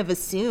 it's kind of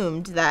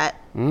assumed that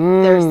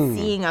they're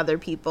seeing other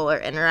people or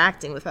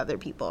interacting with other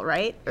people,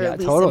 right? Or at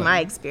least in my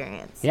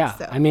experience. Yeah.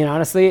 So. I mean,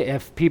 honestly,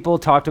 if people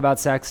talked about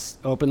sex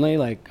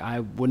openly, I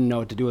wouldn't know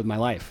what to do with my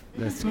life.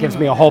 This gives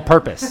me a whole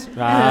purpose.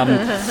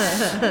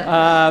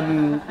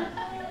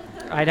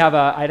 I'd have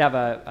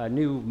a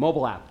new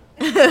mobile app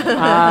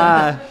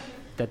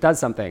that does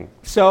something.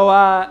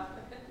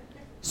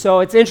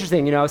 So it's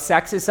interesting,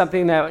 sex is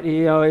something that,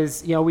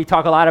 we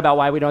talk a lot about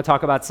why we don't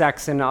talk about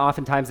sex, and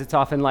oftentimes it's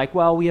often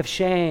we have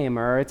shame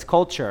or it's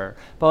culture.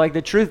 But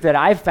the truth that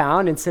I've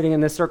found in sitting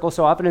in this circle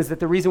so often is that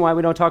the reason why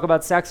we don't talk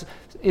about sex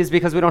is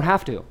because we don't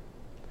have to.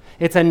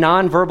 It's a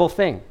nonverbal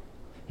thing.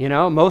 You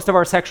know, most of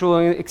our sexual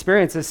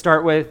experiences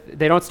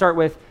they don't start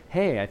with,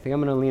 hey, I think I'm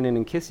going to lean in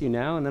and kiss you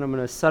now, and then I'm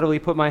going to subtly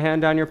put my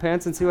hand down your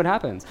pants and see what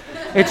happens.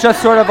 It's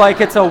just sort of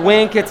like it's a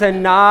wink, it's a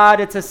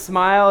nod, it's a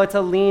smile, it's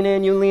a lean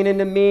in, you lean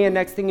into me, and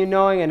next thing you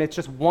know, and it's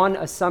just one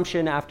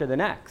assumption after the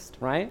next,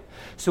 right?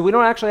 So we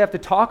don't actually have to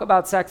talk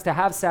about sex to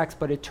have sex,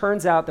 but it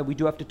turns out that we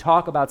do have to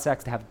talk about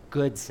sex to have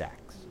good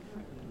sex,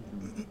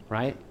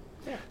 right?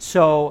 Yeah.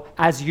 So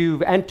as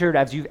you've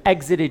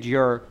exited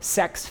your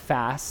sex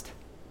fast,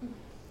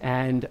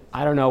 and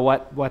I don't know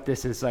what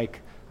this is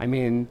like. I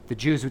mean, the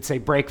Jews would say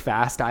break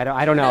fast. I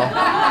don't know.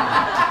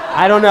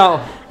 I don't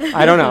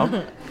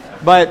know.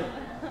 But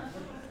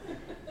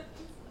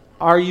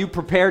are you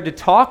prepared to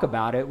talk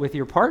about it with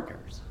your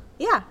partners?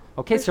 Yeah.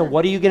 Okay, so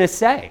what are you going to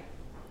say?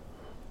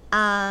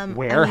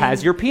 Where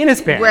has your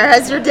penis been? Where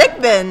has your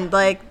dick been?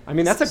 Like, I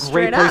mean, that's a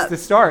great place to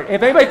start.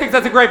 If anybody thinks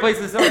that's a great place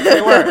to start,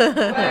 say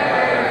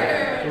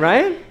where.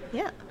 Right?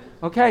 Yeah.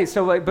 Okay,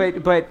 so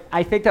but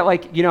I think that,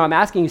 like, you know, I'm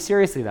asking you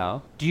seriously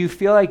though. Do you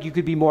feel like you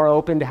could be more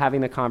open to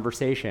having the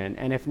conversation?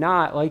 And if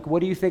not, like,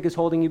 what do you think is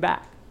holding you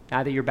back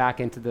now that you're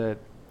back into the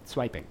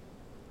swiping?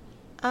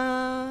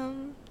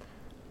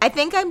 I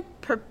think I'm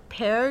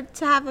prepared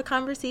to have a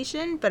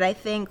conversation, but I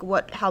think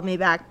what held me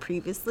back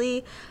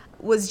previously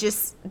was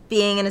just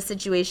being in a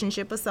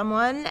situationship with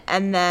someone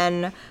and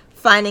then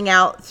finding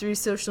out through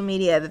social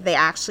media that they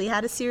actually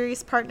had a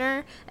serious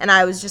partner, and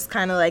I was just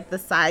kind of like the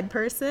side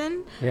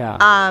person.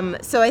 Yeah.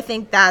 So I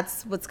think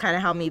that's what's kind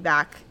of held me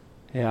back.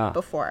 Yeah.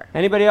 Before.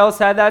 Anybody else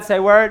had that?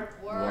 Say word.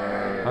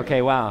 Word.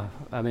 Okay. Wow.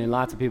 I mean,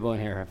 lots of people in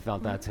here have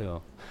felt that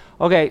too.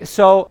 Okay.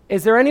 So,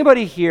 is there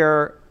anybody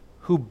here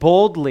who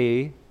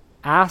boldly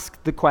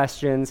asked the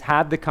questions,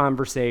 had the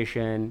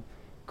conversation,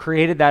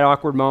 created that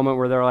awkward moment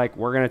where they're like,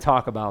 "We're going to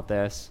talk about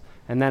this,"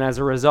 and then as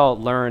a result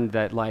learned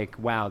that, like,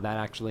 wow, that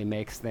actually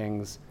makes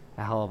things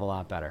a hell of a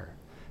lot better?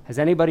 Has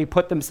anybody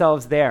put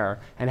themselves there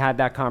and had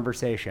that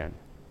conversation?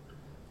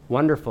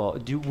 Wonderful.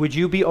 Would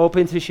you be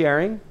open to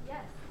sharing?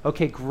 Yes.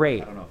 Okay,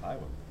 great. I don't know if I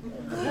would.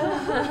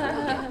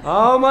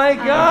 Oh my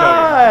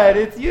God,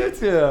 it's you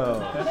two.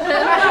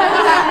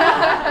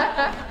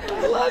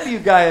 I love you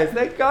guys.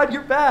 Thank God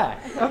you're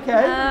back.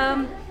 Okay.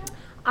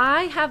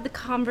 I have the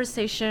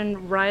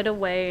conversation right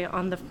away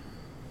on the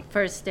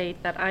first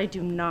date that I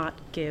do not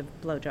give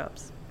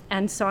blowjobs.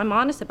 And so I'm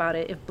honest about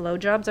it. If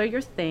blowjobs are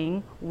your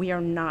thing, we are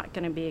not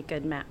going to be a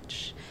good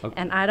match. Okay.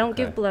 And I don't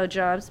give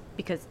blowjobs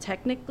because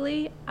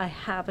technically I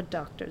have a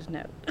doctor's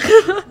note.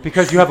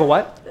 Because you have a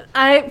what?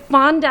 I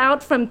found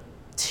out from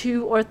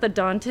 2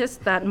 orthodontists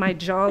that my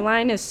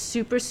jawline is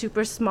super,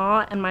 super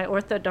small, and my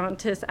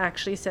orthodontist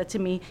actually said to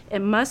me, it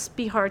must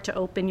be hard to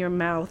open your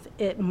mouth.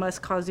 It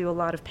must cause you a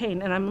lot of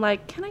pain. And I'm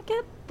like, can I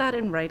get that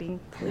in writing,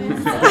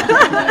 please?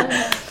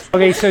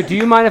 Okay, so do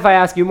you mind if I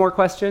ask you more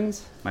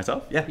questions?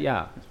 Myself? Yeah.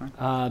 Yeah. That's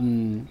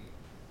fine.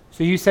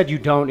 So you said you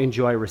don't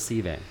enjoy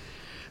receiving.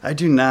 I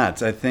do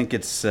not. I think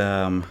it's,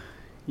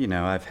 you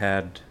know, I've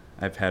had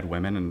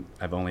women, and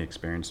I've only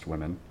experienced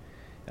women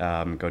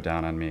go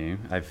down on me.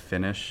 I've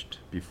finished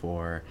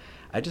before.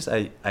 I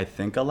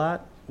think a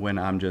lot when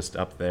I'm just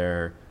up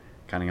there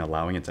kind of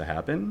allowing it to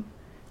happen,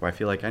 where I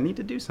feel like I need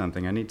to do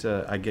something.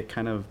 I get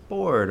kind of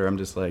bored, or I'm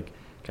just like,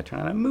 can I turn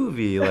on a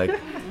movie? Like,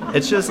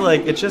 it's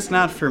just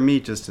not for me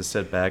just to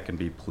sit back and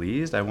be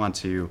pleased. I want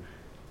to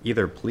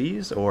either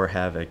please or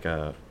have like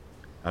a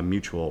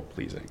mutual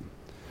pleasing.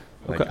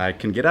 Like, okay. I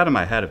can get out of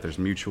my head if there's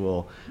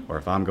mutual or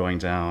if I'm going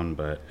down,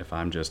 but if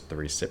I'm just the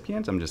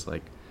recipient, I'm just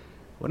like,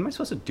 what am I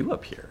supposed to do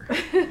up here?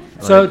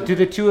 So do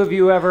the two of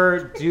you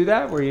ever do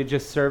that, where you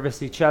just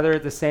service each other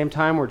at the same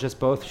time? We're just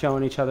both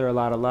showing each other a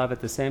lot of love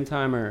at the same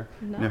time, or?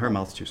 No, her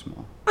mouth's too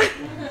small.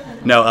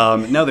 No,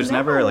 there's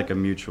never like a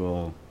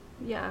mutual.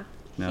 Yeah.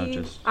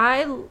 No,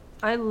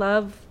 I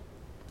love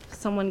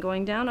someone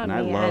going down on me.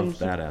 And I love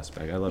that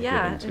aspect. I love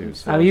giving too.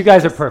 So. You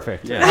guys are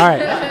perfect. Yeah. All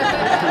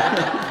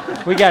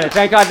right. We get it.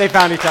 Thank God they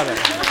found each other.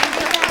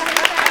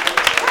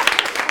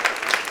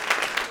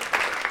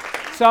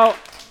 So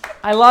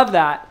I love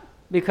that,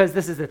 because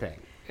this is the thing,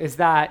 is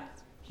that,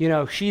 you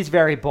know, she's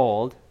very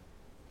bold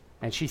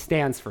and she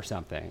stands for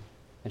something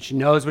and she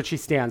knows what she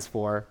stands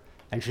for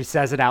and she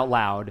says it out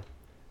loud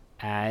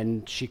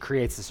and she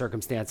creates the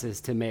circumstances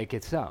to make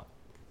it so.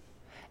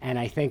 And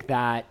I think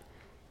that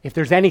if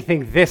there's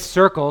anything this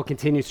circle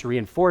continues to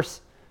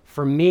reinforce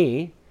for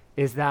me,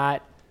 is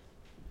that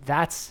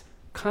that's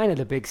kind of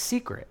the big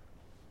secret.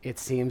 It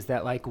seems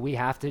that, like, we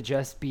have to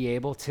just be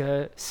able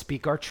to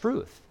speak our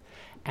truth.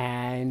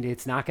 And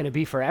it's not going to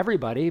be for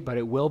everybody, but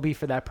it will be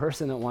for that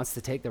person that wants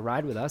to take the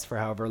ride with us for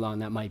however long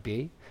that might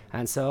be.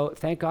 And so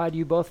thank God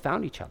you both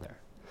found each other.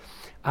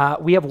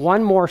 We have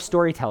one more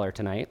storyteller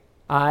tonight.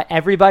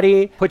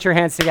 Everybody put your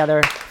hands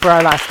together for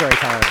our last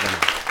storyteller of the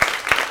night.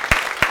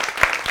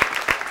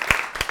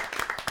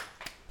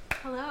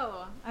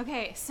 Hello.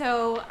 Okay,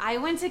 so I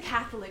went to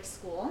Catholic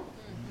school,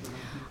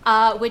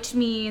 which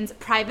means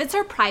privates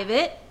are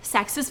private,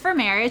 sex is for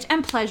marriage,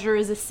 and pleasure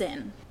is a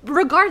sin.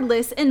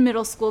 Regardless, in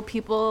middle school,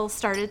 people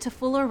started to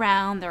fool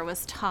around. There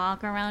was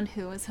talk around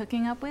who was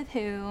hooking up with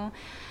who.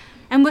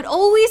 And what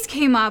always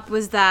came up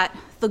was that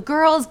the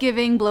girls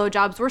giving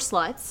blowjobs were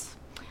sluts,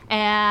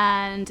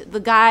 and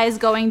the guys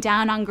going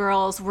down on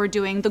girls were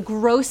doing the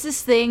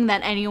grossest thing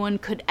that anyone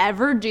could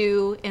ever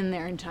do in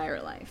their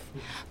entire life.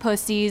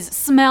 Pussies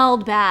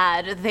smelled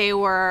bad, they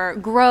were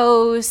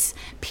gross,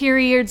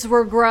 periods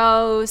were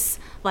gross.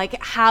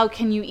 Like, how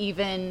can you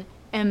even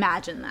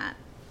imagine that?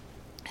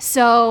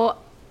 So,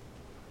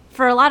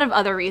 for a lot of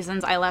other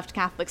reasons, I left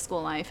Catholic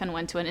school life and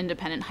went to an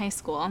independent high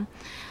school,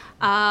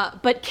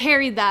 but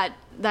carried that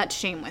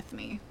shame with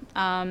me.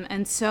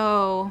 And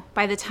so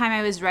by the time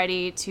I was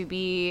ready to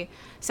be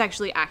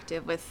sexually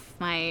active with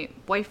my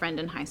boyfriend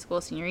in high school,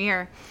 senior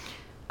year,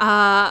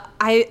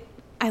 I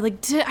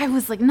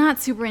was like not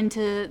super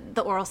into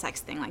the oral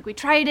sex thing. Like, we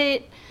tried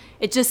it.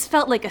 It just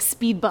felt like a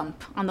speed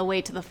bump on the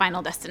way to the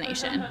final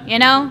destination, you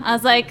know? I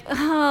was like,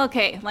 oh,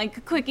 okay, like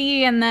a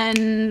quickie, and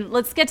then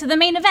let's get to the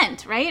main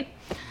event, right?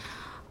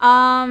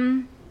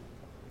 And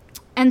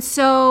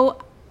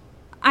so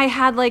I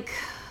had like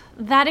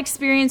that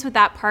experience with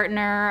that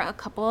partner, a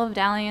couple of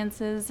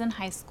dalliances in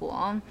high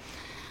school,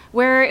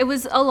 where it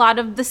was a lot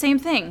of the same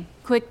thing.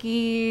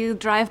 Quickie,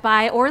 drive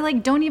by, or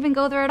like don't even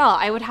go there at all.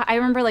 I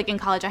remember like in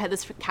college I had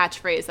this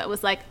catchphrase that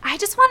was like, I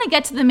just want to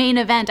get to the main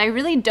event. I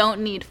really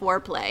don't need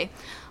foreplay.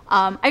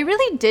 I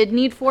really did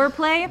need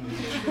foreplay.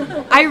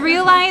 I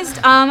realized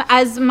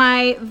as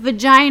my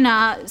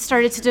vagina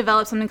started to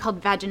develop something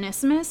called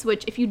vaginismus,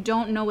 which if you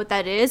don't know what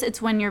that is,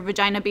 it's when your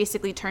vagina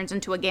basically turns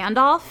into a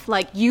Gandalf.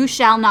 Like, you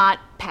shall not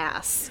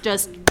pass.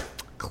 Just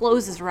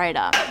closes right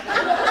up.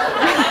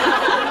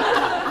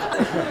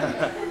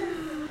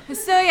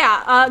 So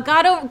yeah,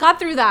 got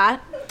through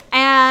that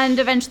and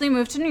eventually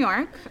moved to New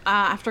York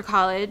after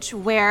college,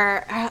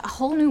 where a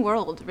whole new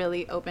world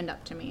really opened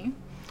up to me.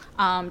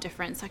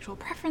 Different sexual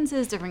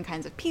preferences, different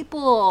kinds of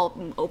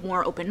people,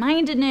 more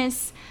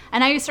open-mindedness.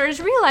 And I started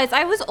to realize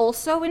I was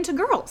also into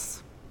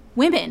girls.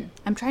 Women.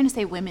 I'm trying to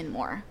say women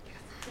more.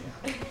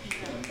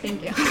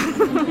 Thank you.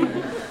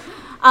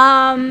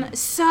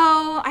 So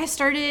I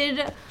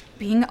started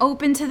being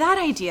open to that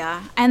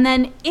idea. And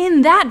then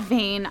in that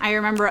vein, I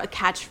remember a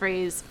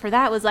catchphrase for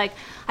that was like,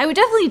 I would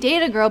definitely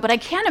date a girl, but I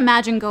can't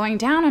imagine going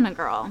down on a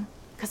girl.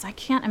 Because I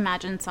can't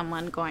imagine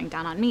someone going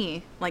down on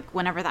me. Like,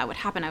 whenever that would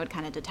happen, I would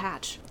kind of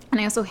detach.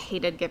 And I also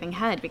hated giving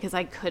head because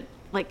I could,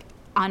 like,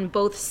 on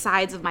both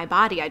sides of my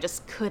body, I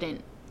just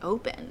couldn't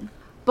open.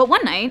 But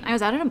one night, I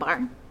was out at a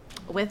bar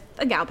with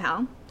a gal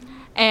pal,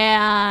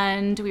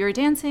 and we were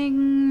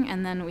dancing,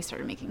 and then we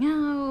started making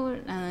out,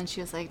 and then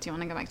she was like, do you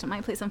want to go back to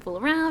my place and fool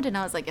around? And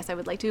I was like, yes, I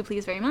would like to,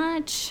 please, very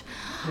much.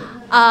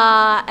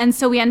 And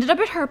so we ended up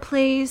at her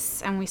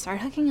place, and we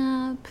started hooking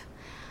up,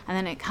 and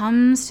then it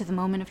comes to the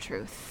moment of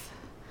truth.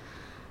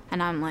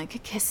 And I'm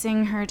like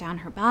kissing her down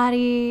her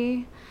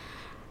body,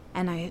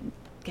 and I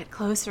get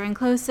closer and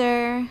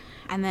closer,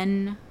 and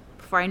then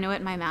before I know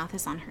it, my mouth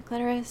is on her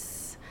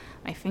clitoris,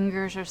 my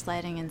fingers are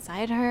sliding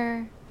inside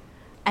her,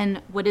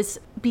 and what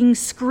is being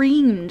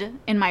screamed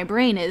in my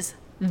brain is,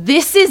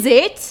 this is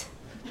it?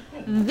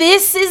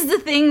 This is the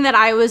thing that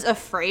I was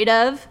afraid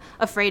of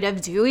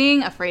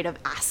doing, afraid of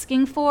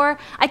asking for.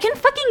 I can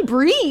fucking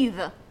breathe,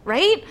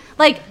 right?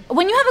 Like,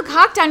 when you have a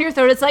cock down your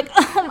throat, it's like,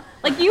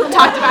 like you've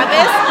talked about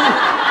this.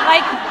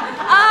 Like,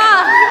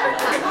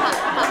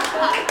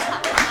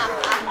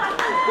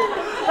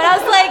 But I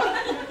was like,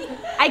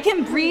 I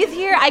can breathe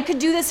here. I could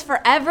do this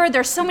forever.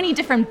 There's so many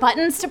different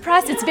buttons to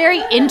press. It's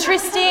very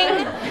interesting.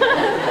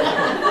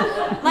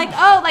 Like,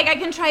 oh, like I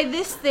can try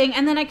this thing,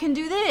 and then I can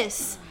do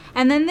this,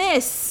 and then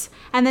this,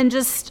 and then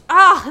just,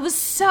 it was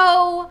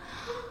so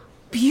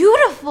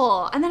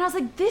beautiful. And then I was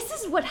like, this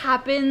is what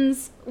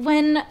happens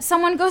when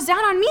someone goes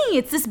down on me.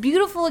 It's this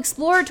beautiful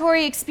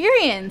exploratory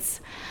experience.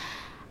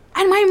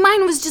 And my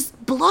mind was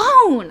just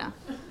blown.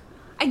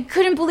 I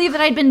couldn't believe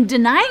that I'd been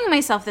denying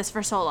myself this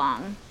for so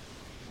long.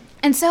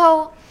 And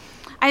so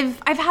I've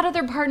had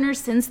other partners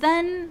since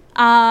then,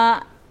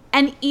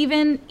 and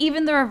even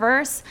the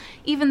reverse.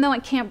 Even though I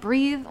can't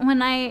breathe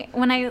when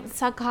I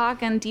suck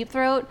cock and deep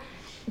throat,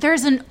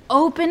 there's an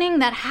opening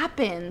that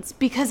happens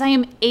because I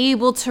am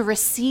able to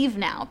receive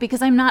now,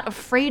 because I'm not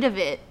afraid of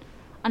it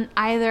on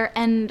either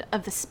end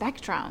of the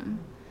spectrum.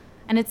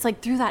 And it's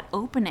like through that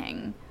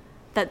opening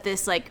that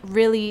this like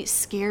really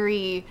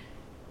scary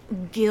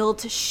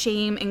guilt,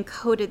 shame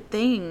encoded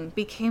thing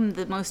became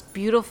the most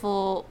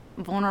beautiful,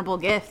 vulnerable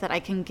gift that I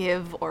can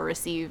give or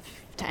receive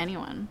to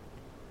anyone.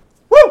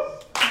 Woo!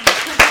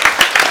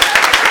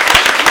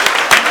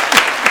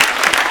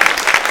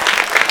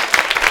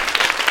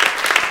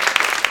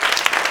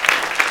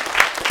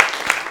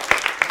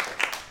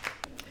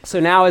 So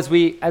now as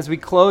we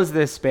close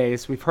this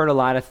space, we've heard a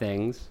lot of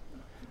things.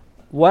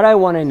 What I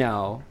want to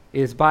know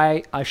is,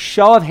 by a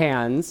show of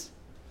hands,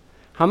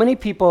 how many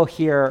people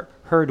here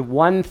heard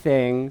one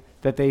thing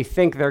that they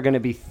think they're going to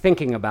be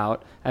thinking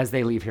about as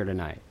they leave here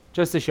tonight?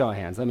 Just a show of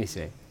hands. Let me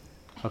see.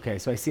 Okay,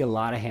 so I see a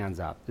lot of hands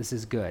up. This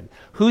is good.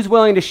 Who's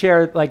willing to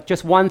share like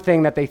just one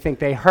thing that they think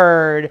they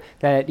heard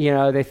that, you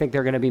know, they think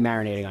they're going to be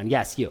marinating on?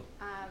 Yes, you.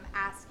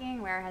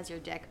 Asking, where has your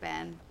dick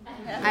been?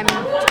 I'm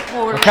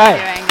totally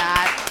doing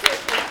that.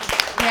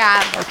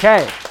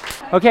 Yeah.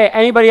 Okay,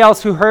 anybody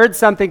else who heard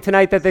something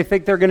tonight that they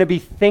think they're going to be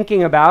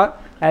thinking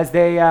about as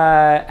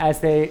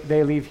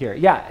they leave here?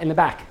 Yeah, in the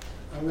back.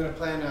 I'm going to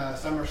plan a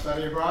summer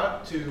study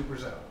abroad to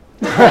Brazil.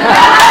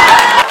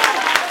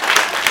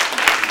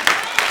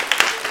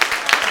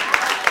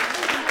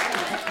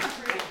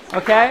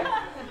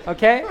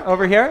 Okay,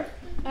 over here.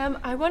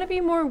 I want to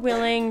be more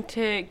willing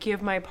to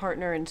give my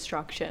partner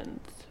instructions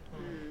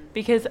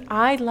because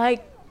I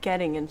like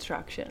getting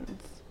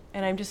instructions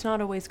and I'm just not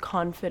always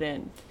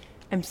confident.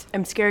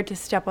 I'm scared to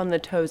step on the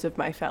toes of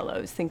my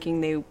fellows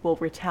thinking they will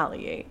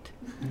retaliate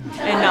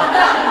and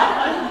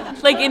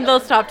not. Like, and they'll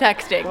stop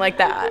texting like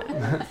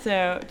that.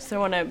 So I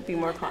want to be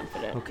more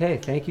confident. Okay,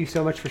 thank you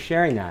so much for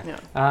sharing that.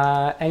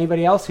 Yeah.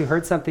 Anybody else who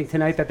heard something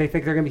tonight that they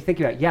think they're going to be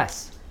thinking about?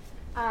 Yes.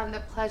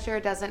 The pleasure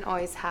doesn't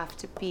always have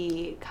to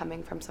be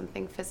coming from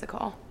something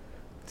physical.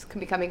 It can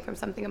be coming from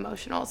something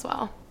emotional as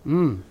well.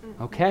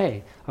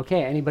 Okay.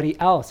 Anybody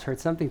else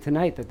heard something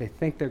tonight that they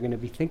think they're going to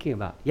be thinking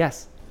about?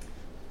 Yes.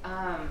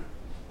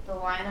 The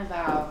line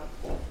about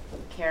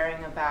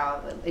caring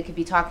about, it could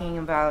be talking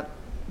about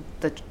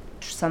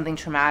something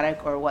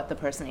traumatic or what the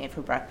person ate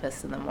for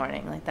breakfast in the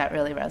morning. Like, that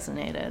really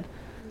resonated.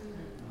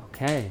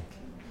 Okay.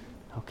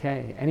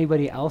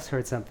 Anybody else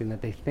heard something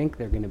that they think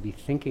they're going to be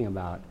thinking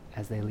about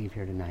as they leave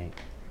here tonight?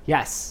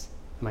 Yes.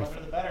 The wetter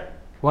the better.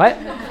 What?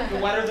 The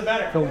wetter the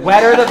better. The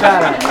wetter the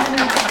better.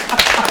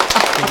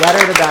 The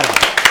wetter the better.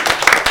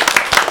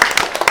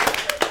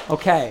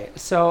 Okay,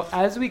 so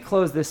as we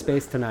close this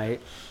space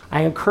tonight,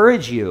 I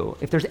encourage you,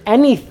 if there's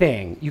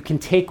anything you can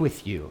take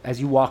with you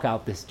as you walk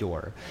out this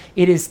door,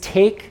 it is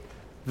take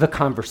the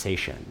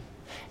conversation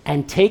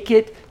and take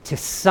it to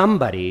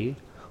somebody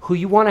who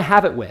you want to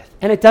have it with.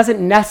 And it doesn't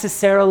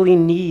necessarily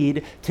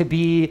need to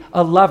be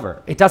a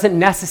lover. It doesn't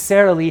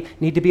necessarily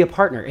need to be a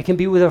partner. It can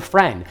be with a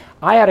friend.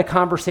 I had a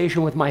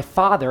conversation with my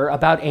father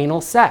about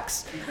anal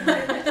sex.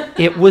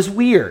 It was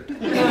weird.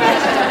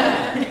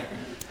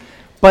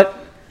 But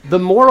the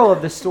moral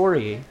of the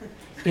story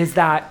is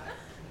that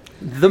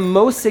the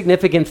most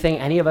significant thing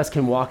any of us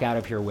can walk out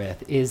of here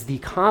with is the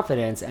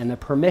confidence and the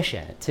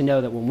permission to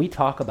know that when we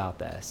talk about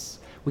this,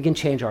 we can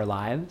change our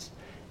lives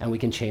and we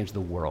can change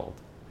the world.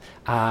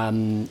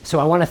 So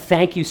I want to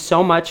thank you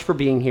so much for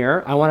being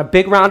here. I want a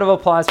big round of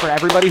applause for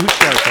everybody who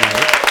shared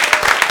tonight.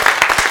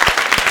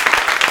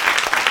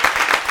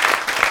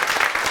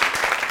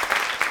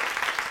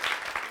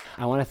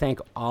 I want to thank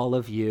all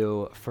of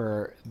you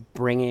for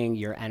bringing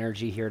your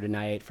energy here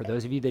tonight. For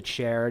those of you that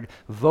shared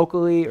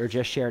vocally or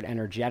just shared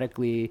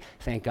energetically,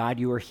 thank God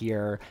you were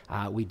here.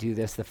 We do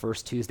this the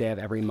first Tuesday of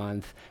every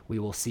month. We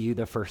will see you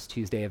the first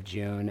Tuesday of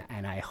June,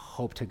 and I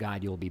hope to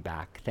God you'll be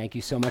back. Thank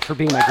you so much for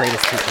being my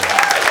greatest teacher.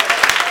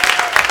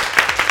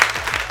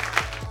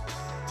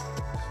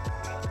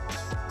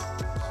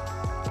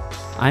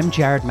 I'm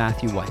Jared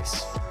Matthew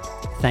Weiss.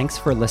 Thanks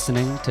for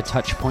listening to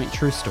Touchpoint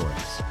True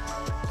Stories.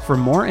 For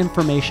more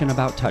information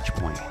about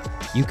Touchpoint,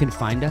 you can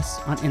find us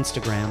on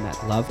Instagram at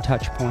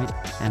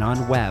LoveTouchpoint and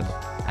on web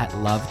at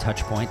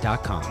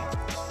lovetouchpoint.com.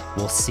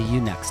 We'll see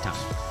you next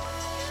time.